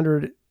like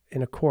 $100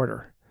 and a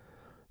quarter.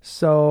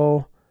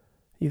 So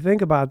you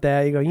think about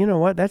that, you go, you know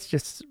what? That's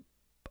just a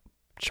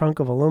chunk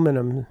of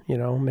aluminum,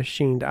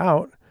 machined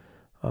out.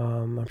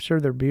 I'm sure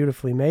they're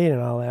beautifully made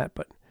and all that,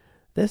 but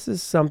this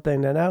is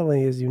something that not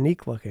only is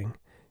unique looking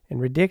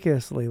and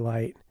ridiculously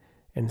light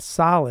and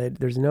solid.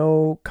 There's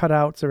no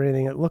cutouts or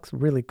anything. It looks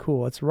really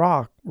cool. It's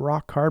raw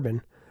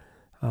carbon.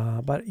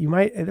 But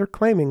they're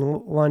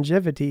claiming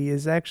longevity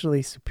is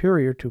actually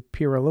superior to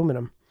pure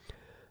aluminum.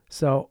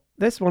 So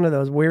this is one of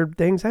those weird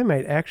things I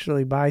might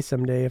actually buy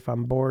someday if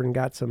I'm bored and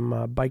got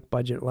some bike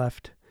budget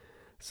left.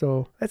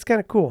 So that's kind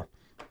of cool.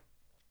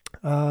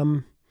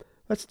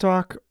 Let's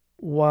talk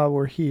while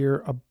we're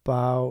here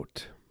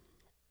about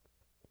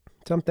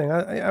something.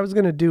 I was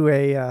going to do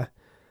a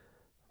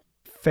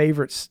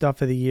favorite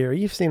stuff of the year.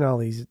 You've seen all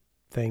these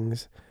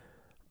things.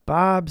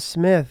 Bob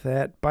Smith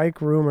at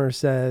Bike Rumor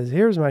says,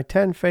 here's my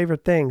 10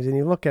 favorite things. And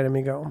you look at him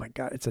and you go, oh my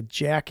God, it's a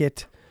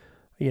jacket.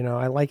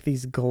 I like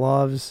these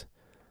gloves.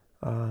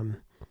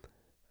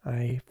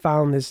 I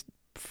found this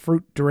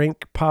fruit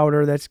drink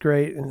powder. That's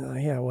great. And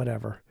yeah,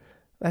 whatever.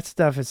 That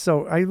stuff is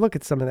so, I look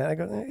at some of that. I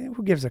go,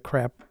 who gives a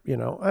crap?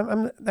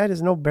 That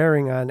has no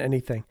bearing on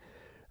anything.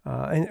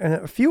 And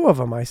a few of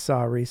them I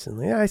saw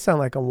recently. I sound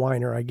like a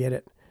whiner. I get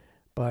it.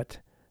 But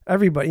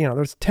everybody,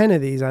 there's 10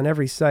 of these on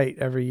every site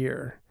every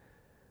year.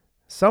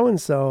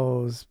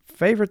 So-and-so's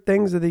favorite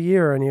things of the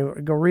year, and you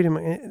go read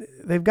them.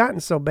 They've gotten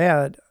so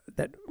bad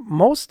that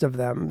most of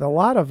them, a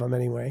lot of them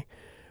anyway,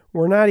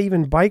 were not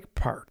even bike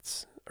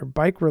parts or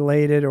bike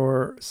related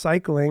or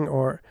cycling,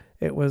 or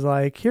it was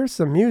like, here's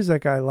some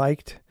music I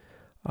liked.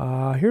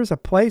 Here's a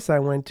place I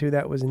went to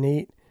that was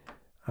neat.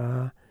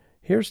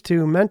 Here's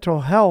to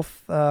mental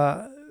health.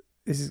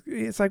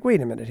 It's like, wait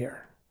a minute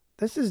here.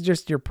 This is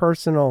just your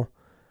personal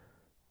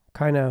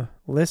kind of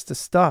list of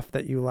stuff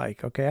that you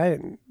like. Okay,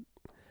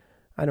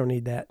 I don't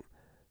need that.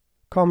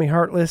 Call me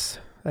heartless.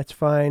 That's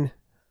fine.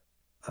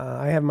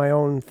 I have my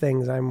own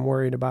things I'm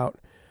worried about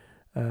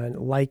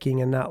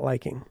liking and not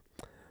liking.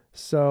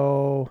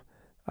 So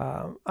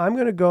I'm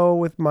going to go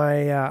with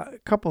my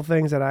couple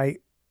things that I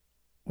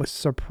was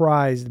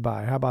surprised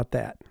by. How about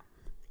that?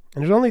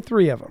 And there's only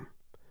 3 of them.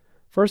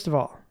 First of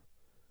all,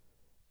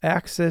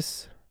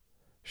 axis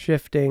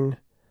shifting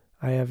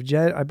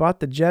I bought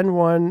the Gen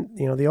 1,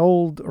 the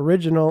old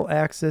original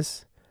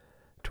Axis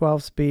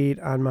 12-speed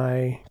on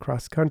my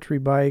cross-country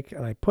bike,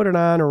 and I put it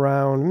on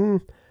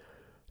around,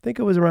 I think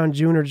it was around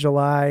June or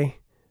July.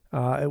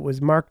 It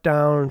was marked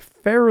down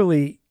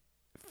fairly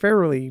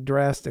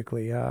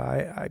drastically.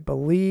 I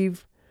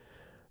believe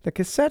the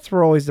cassettes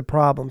were always the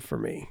problem for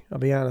me, I'll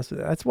be honest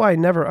with you. That's why I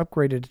never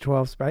upgraded to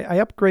 12-speed. I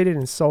upgraded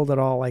and sold it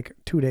all like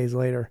 2 days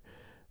later,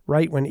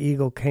 right when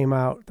Eagle came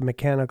out, the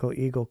mechanical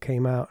Eagle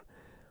came out.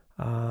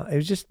 It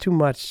was just too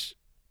much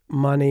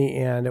money,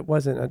 and it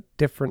wasn't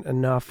different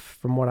enough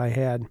from what I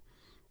had.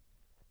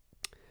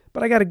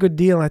 But I got a good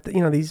deal at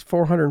these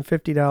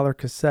 $450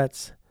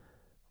 cassettes.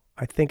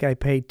 I think I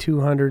paid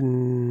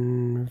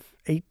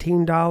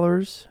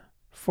 $218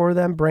 for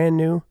them, brand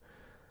new.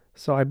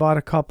 So I bought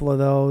a couple of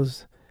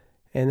those,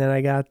 and then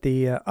I got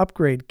the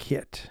upgrade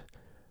kit,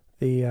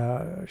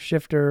 the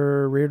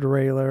shifter, rear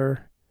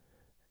derailleur,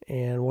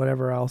 and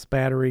whatever else,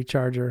 battery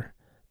charger.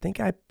 I think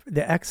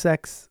the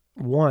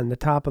XX1, the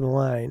top of the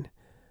line,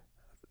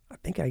 I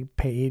think I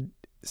paid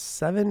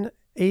 $780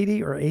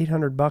 or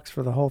 $800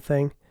 for the whole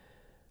thing,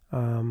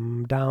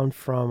 down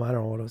from, I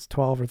don't know what it was,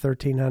 $1,200 or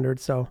 $1,300.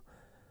 So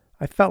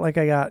I felt like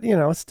I got,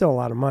 it's still a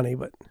lot of money,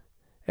 but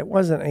it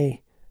wasn't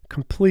a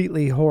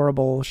completely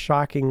horrible,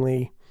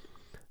 shockingly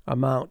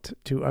amount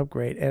to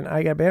upgrade. And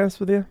I got to be honest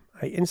with you,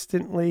 I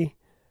instantly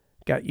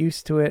got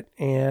used to it,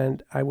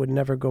 and I would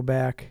never go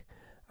back,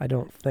 I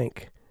don't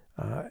think.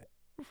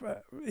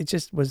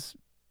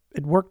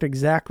 It worked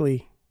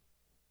exactly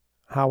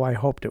how I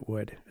hoped it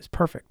would. It was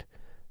perfect.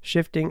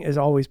 Shifting is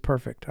always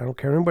perfect. I don't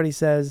care what anybody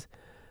says.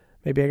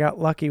 Maybe I got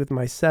lucky with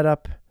my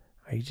setup.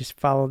 I just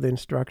followed the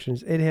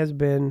instructions. It has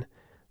been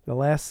the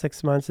last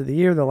 6 months of the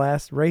year, the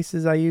last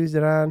races I used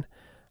it on.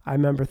 I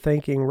remember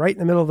thinking right in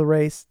the middle of the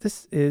race,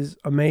 this is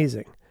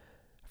amazing.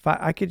 If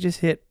I could just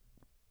hit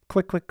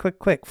click, click, click,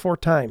 click 4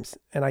 times,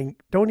 and I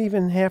don't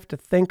even have to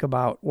think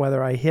about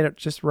whether I hit it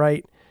just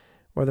right,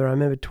 whether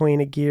I'm in between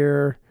a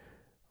gear.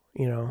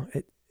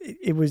 It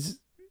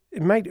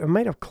might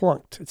have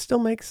clunked. It still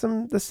makes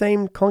the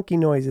same clunky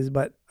noises,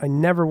 but I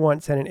never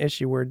once had an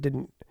issue where it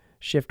didn't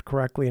shift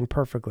correctly and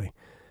perfectly.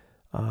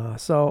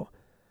 So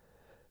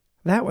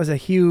that was a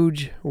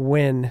huge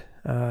win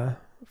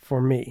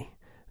for me.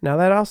 Now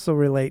that also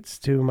relates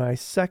to my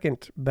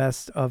second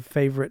best of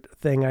favorite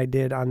thing I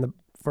did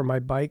for my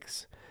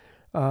bikes,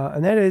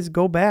 and that is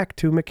go back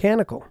to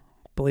mechanical.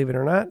 Believe it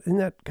or not, isn't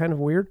that kind of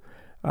weird?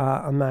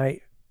 On my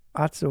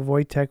othe,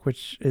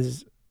 which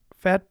is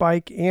fat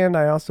bike, and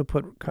I also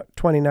put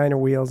 29er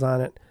wheels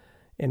on it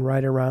and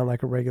ride around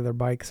like a regular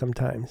bike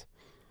sometimes.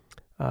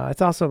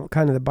 It's also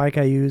kind of the bike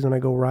I use when I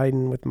go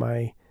riding with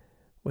my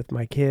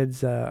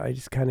kids. I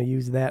just kind of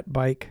use that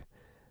bike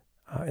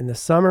in the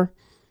summer.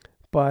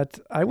 But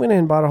I went in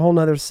and bought a whole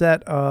nother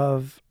set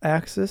of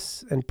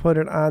Axis and put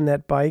it on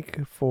that bike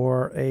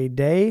for a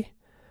day,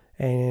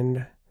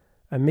 and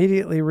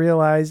immediately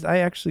realized I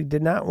actually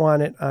did not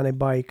want it on a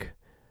bike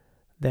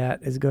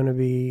that is going to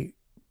be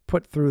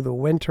put through the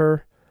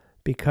winter,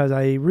 because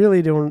I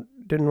really didn't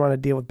want to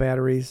deal with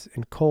batteries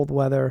in cold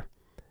weather.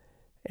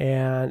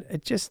 And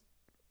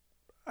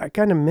I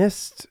kind of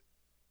missed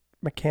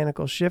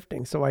mechanical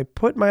shifting. So I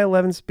put my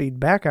 11-speed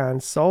back on,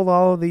 sold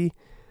I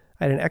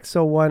had an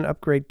XO1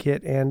 upgrade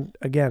kit, and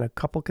again, a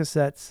couple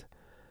cassettes,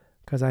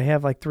 because I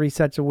have like 3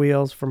 sets of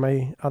wheels for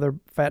my other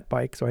fat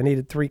bike, so I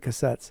needed 3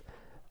 cassettes.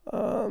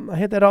 I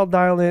had that all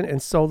dialed in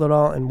and sold it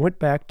all and went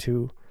back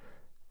to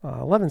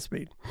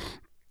 11-speed.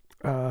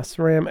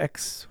 SRAM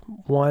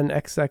X1,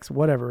 XX,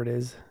 whatever it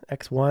is,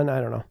 X1, I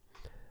don't know.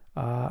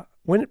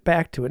 Went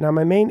back to it. Now,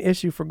 my main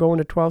issue for going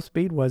to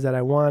 12-speed was that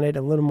I wanted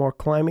a little more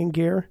climbing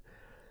gear,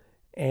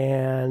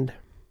 and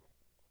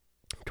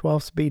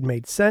 12-speed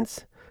made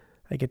sense.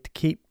 I get to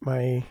keep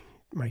my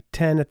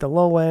 10 at the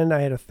low end. I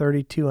had a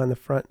 32 on the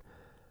front,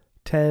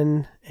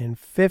 10 and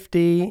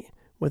 50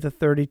 with a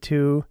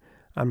 32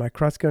 on my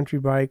cross-country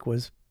bike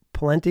was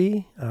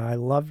plenty. I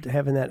loved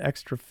having that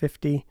extra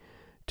 50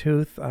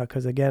 tooth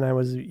because, again, I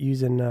was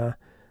using the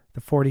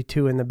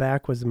 42 in the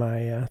back was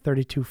my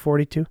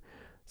 32-42.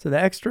 So the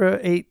extra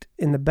 8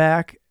 in the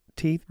back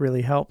teeth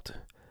really helped.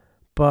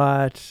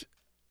 But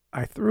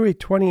I threw a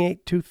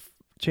 28 tooth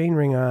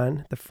chainring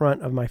on the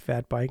front of my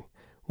fat bike.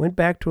 Went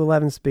back to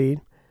 11-speed,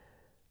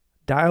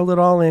 dialed it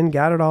all in,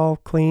 got it all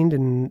cleaned,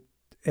 and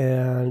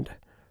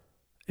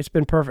it's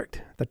been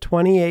perfect. The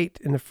 28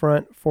 in the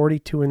front,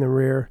 42 in the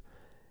rear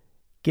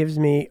gives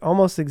me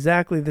almost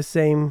exactly the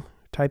same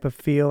type of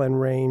feel and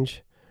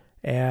range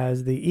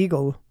as the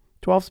Eagle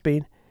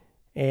 12-speed,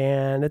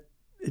 and it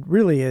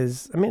really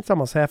is. I mean, it's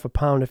almost half a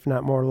pound, if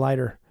not more,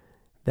 lighter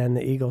than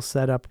the Eagle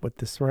setup with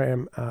the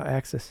SRAM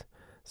Axis.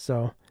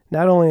 So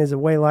not only is it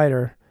way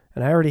lighter,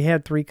 and I already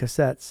had 3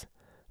 cassettes,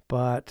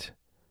 but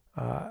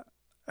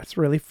it's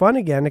really fun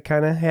again to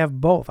kind of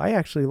have both. I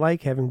actually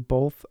like having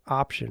both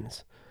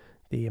options,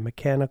 the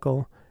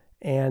mechanical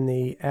and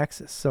the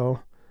Axis. So,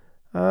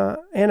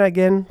 and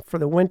again, for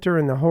the winter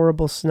and the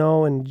horrible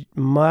snow and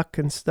muck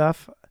and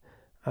stuff,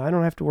 I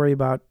don't have to worry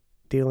about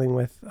dealing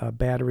with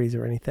batteries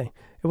or anything.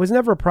 It was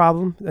never a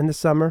problem in the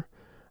summer.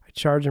 I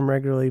charge them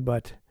regularly,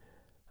 but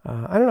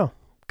I don't know,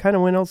 kind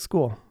of went old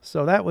school.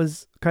 So that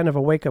was kind of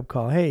a wake-up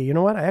call. Hey, you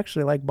know what? I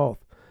actually like both.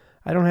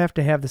 I don't have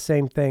to have the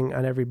same thing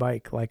on every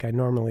bike like I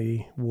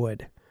normally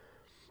would.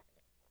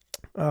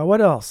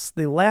 What else?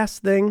 The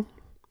last thing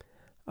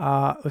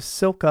was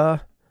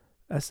Silca,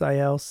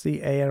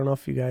 S-I-L-C-A. I don't know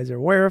if you guys are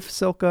aware of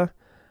Silca.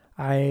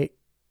 I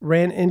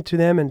ran into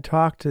them and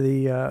talked to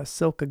the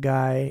Silca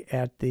guy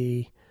at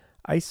the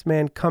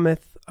Iceman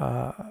Cometh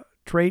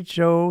trade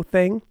show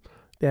thing.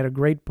 They had a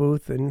great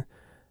booth, and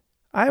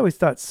I always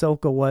thought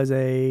Silca was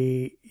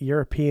a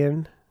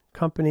European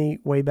company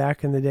way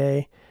back in the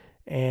day,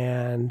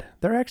 and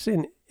they're actually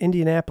in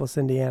Indianapolis,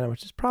 Indiana,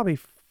 which is probably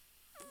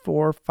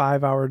 4 or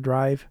 5 hour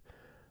drive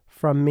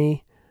from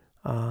me.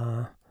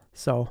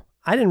 So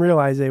I didn't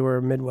realize they were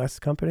a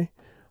Midwest company,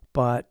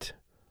 but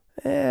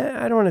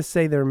I don't want to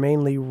say they're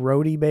mainly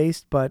roadie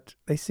based, but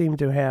they seem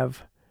to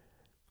have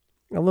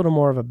a little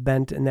more of a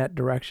bent in that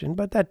direction.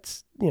 But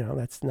that's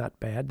not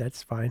bad.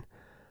 That's fine.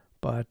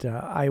 But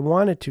I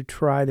wanted to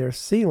try their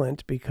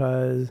sealant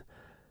because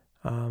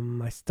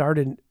I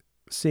started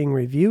seeing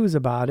reviews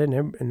about it,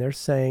 and they're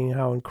saying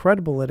how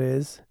incredible it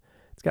is.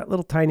 It's got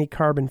little tiny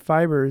carbon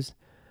fibers.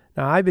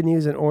 Now, I've been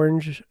using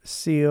Orange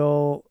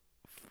Seal,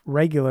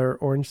 regular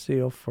Orange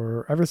Seal,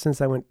 for ever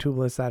since I went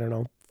tubeless, I don't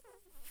know,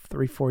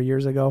 3-4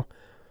 years ago,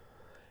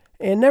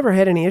 and never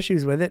had any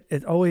issues with it.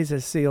 It always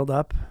has sealed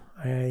up.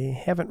 I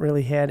haven't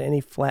really had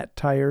any flat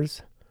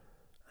tires.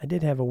 I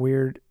did have a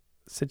weird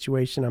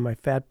situation on my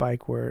fat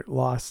bike where it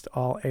lost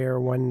all air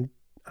on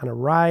a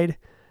ride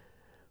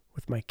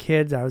with my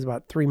kids. I was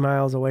about 3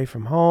 miles away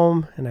from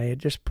home, and I had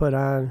just put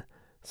on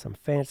some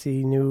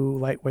fancy new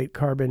lightweight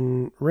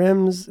carbon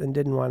rims and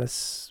didn't want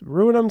to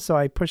ruin them, so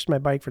I pushed my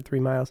bike for 3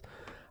 miles.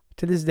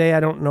 To this day, I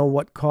don't know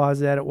what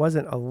caused that. It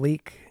wasn't a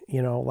leak,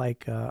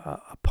 like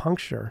a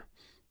puncture.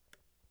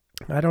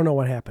 I don't know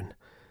what happened.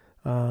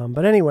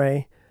 But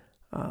anyway,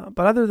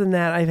 but other than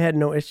that, I've had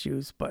no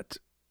issues. But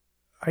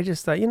I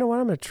just thought, you know what,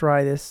 I'm going to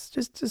try this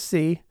just to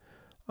see.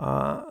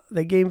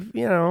 They gave,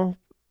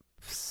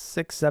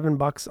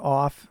 $6-7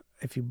 off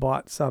if you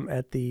bought some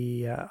at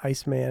the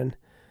Iceman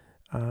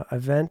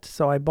event.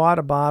 So I bought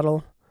a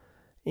bottle,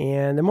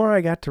 and the more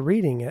I got to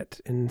reading it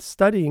and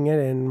studying it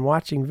and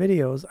watching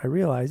videos, I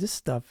realized this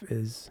stuff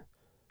is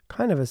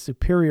kind of a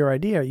superior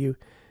idea. You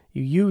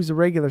use a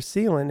regular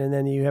sealant, and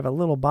then you have a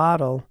little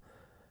bottle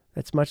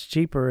that's much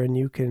cheaper, and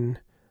you can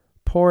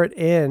pour it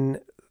in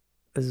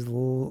as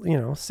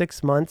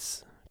 6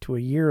 months to a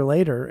year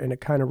later, and it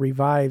kind of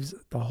revives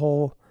the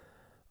whole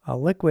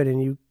liquid,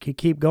 and you can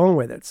keep going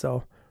with it.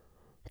 So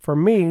for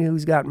me,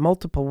 who's got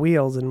multiple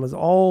wheels and was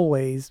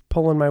always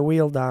pulling my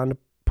wheel down to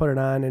put it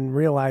on and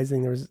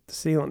realizing there was the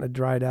sealant had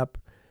dried up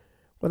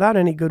without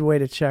any good way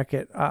to check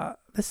it,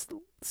 this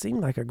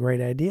seemed like a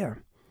great idea.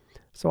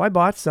 So I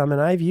bought some,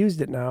 and I've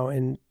used it now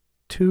in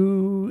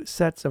 2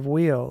 sets of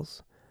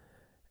wheels,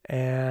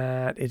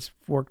 and it's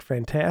worked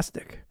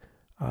fantastic.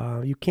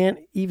 You can't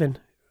even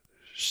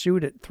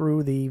shoot it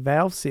through the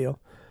valve seal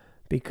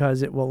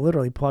because it will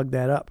literally plug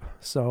that up.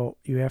 So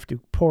you have to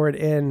pour it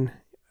in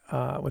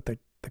with the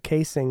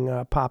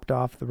casing popped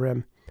off the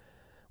rim,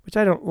 which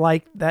I don't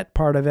like that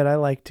part of it. I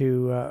like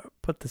to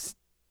put the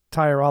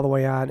tire all the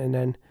way on and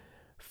then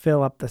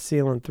fill up the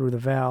sealant through the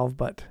valve.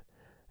 But,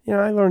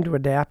 I learned to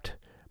adapt.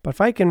 But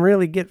if I can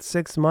really get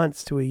 6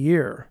 months to a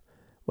year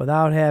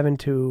without having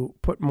to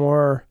put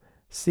more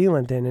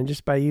sealant in, and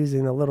just by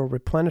using the little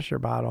replenisher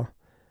bottle,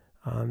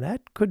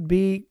 that could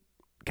be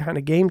kind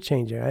of game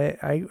changing.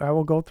 I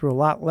will go through a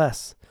lot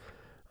less.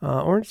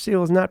 Orange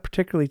Seal is not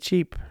particularly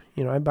cheap.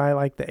 I buy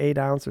like the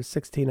 8-ounce or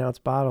 16-ounce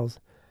bottles.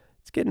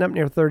 It's getting up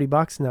near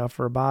 $30 now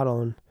for a bottle,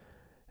 and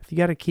if you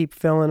got to keep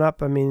filling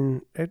up,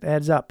 it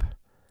adds up.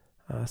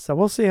 So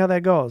we'll see how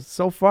that goes.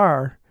 So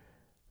far,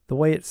 the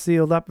way it's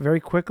sealed up very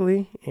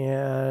quickly,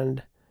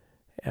 and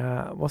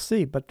we'll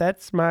see. But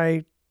that's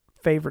my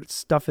favorite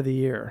stuff of the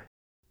year.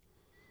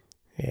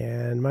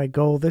 And my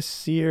goal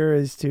this year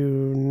is to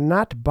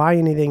not buy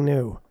anything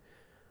new.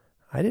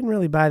 I didn't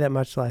really buy that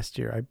much last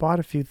year. I bought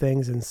a few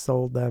things and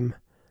sold them,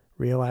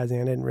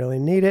 realizing I didn't really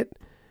need it.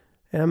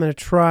 And I'm going to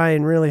try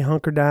and really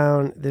hunker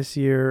down this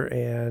year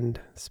and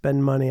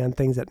spend money on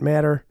things that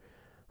matter.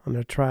 I'm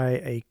going to try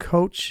a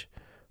coach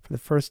for the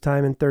first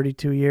time in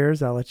 32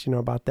 years. I'll let you know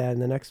about that in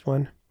the next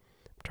one.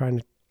 I'm trying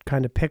to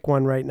kind of pick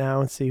one right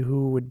now and see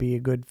who would be a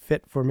good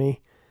fit for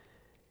me,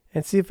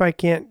 and see if I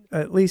can't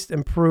at least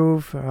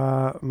improve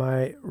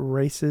my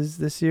races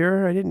this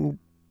year. I didn't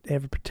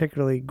have a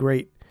particularly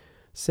great,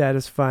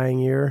 satisfying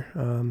year.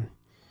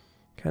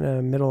 Kind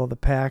of middle of the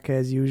pack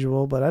as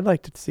usual, but I'd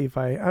like to see if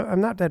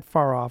I'm not that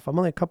far off. I'm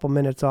only a couple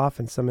minutes off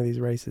in some of these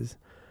races,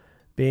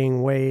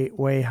 being way,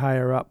 way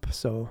higher up.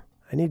 So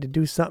I need to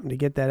do something to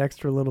get that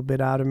extra little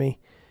bit out of me.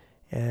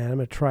 And I'm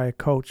going to try a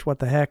coach. What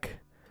the heck?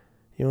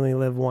 You only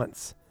live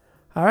once.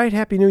 All right,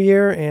 Happy New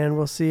Year, and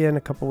we'll see you in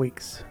a couple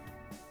weeks.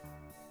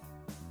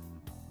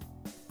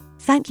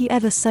 Thank you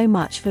ever so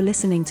much for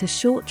listening to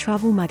Short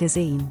Travel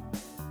Magazine.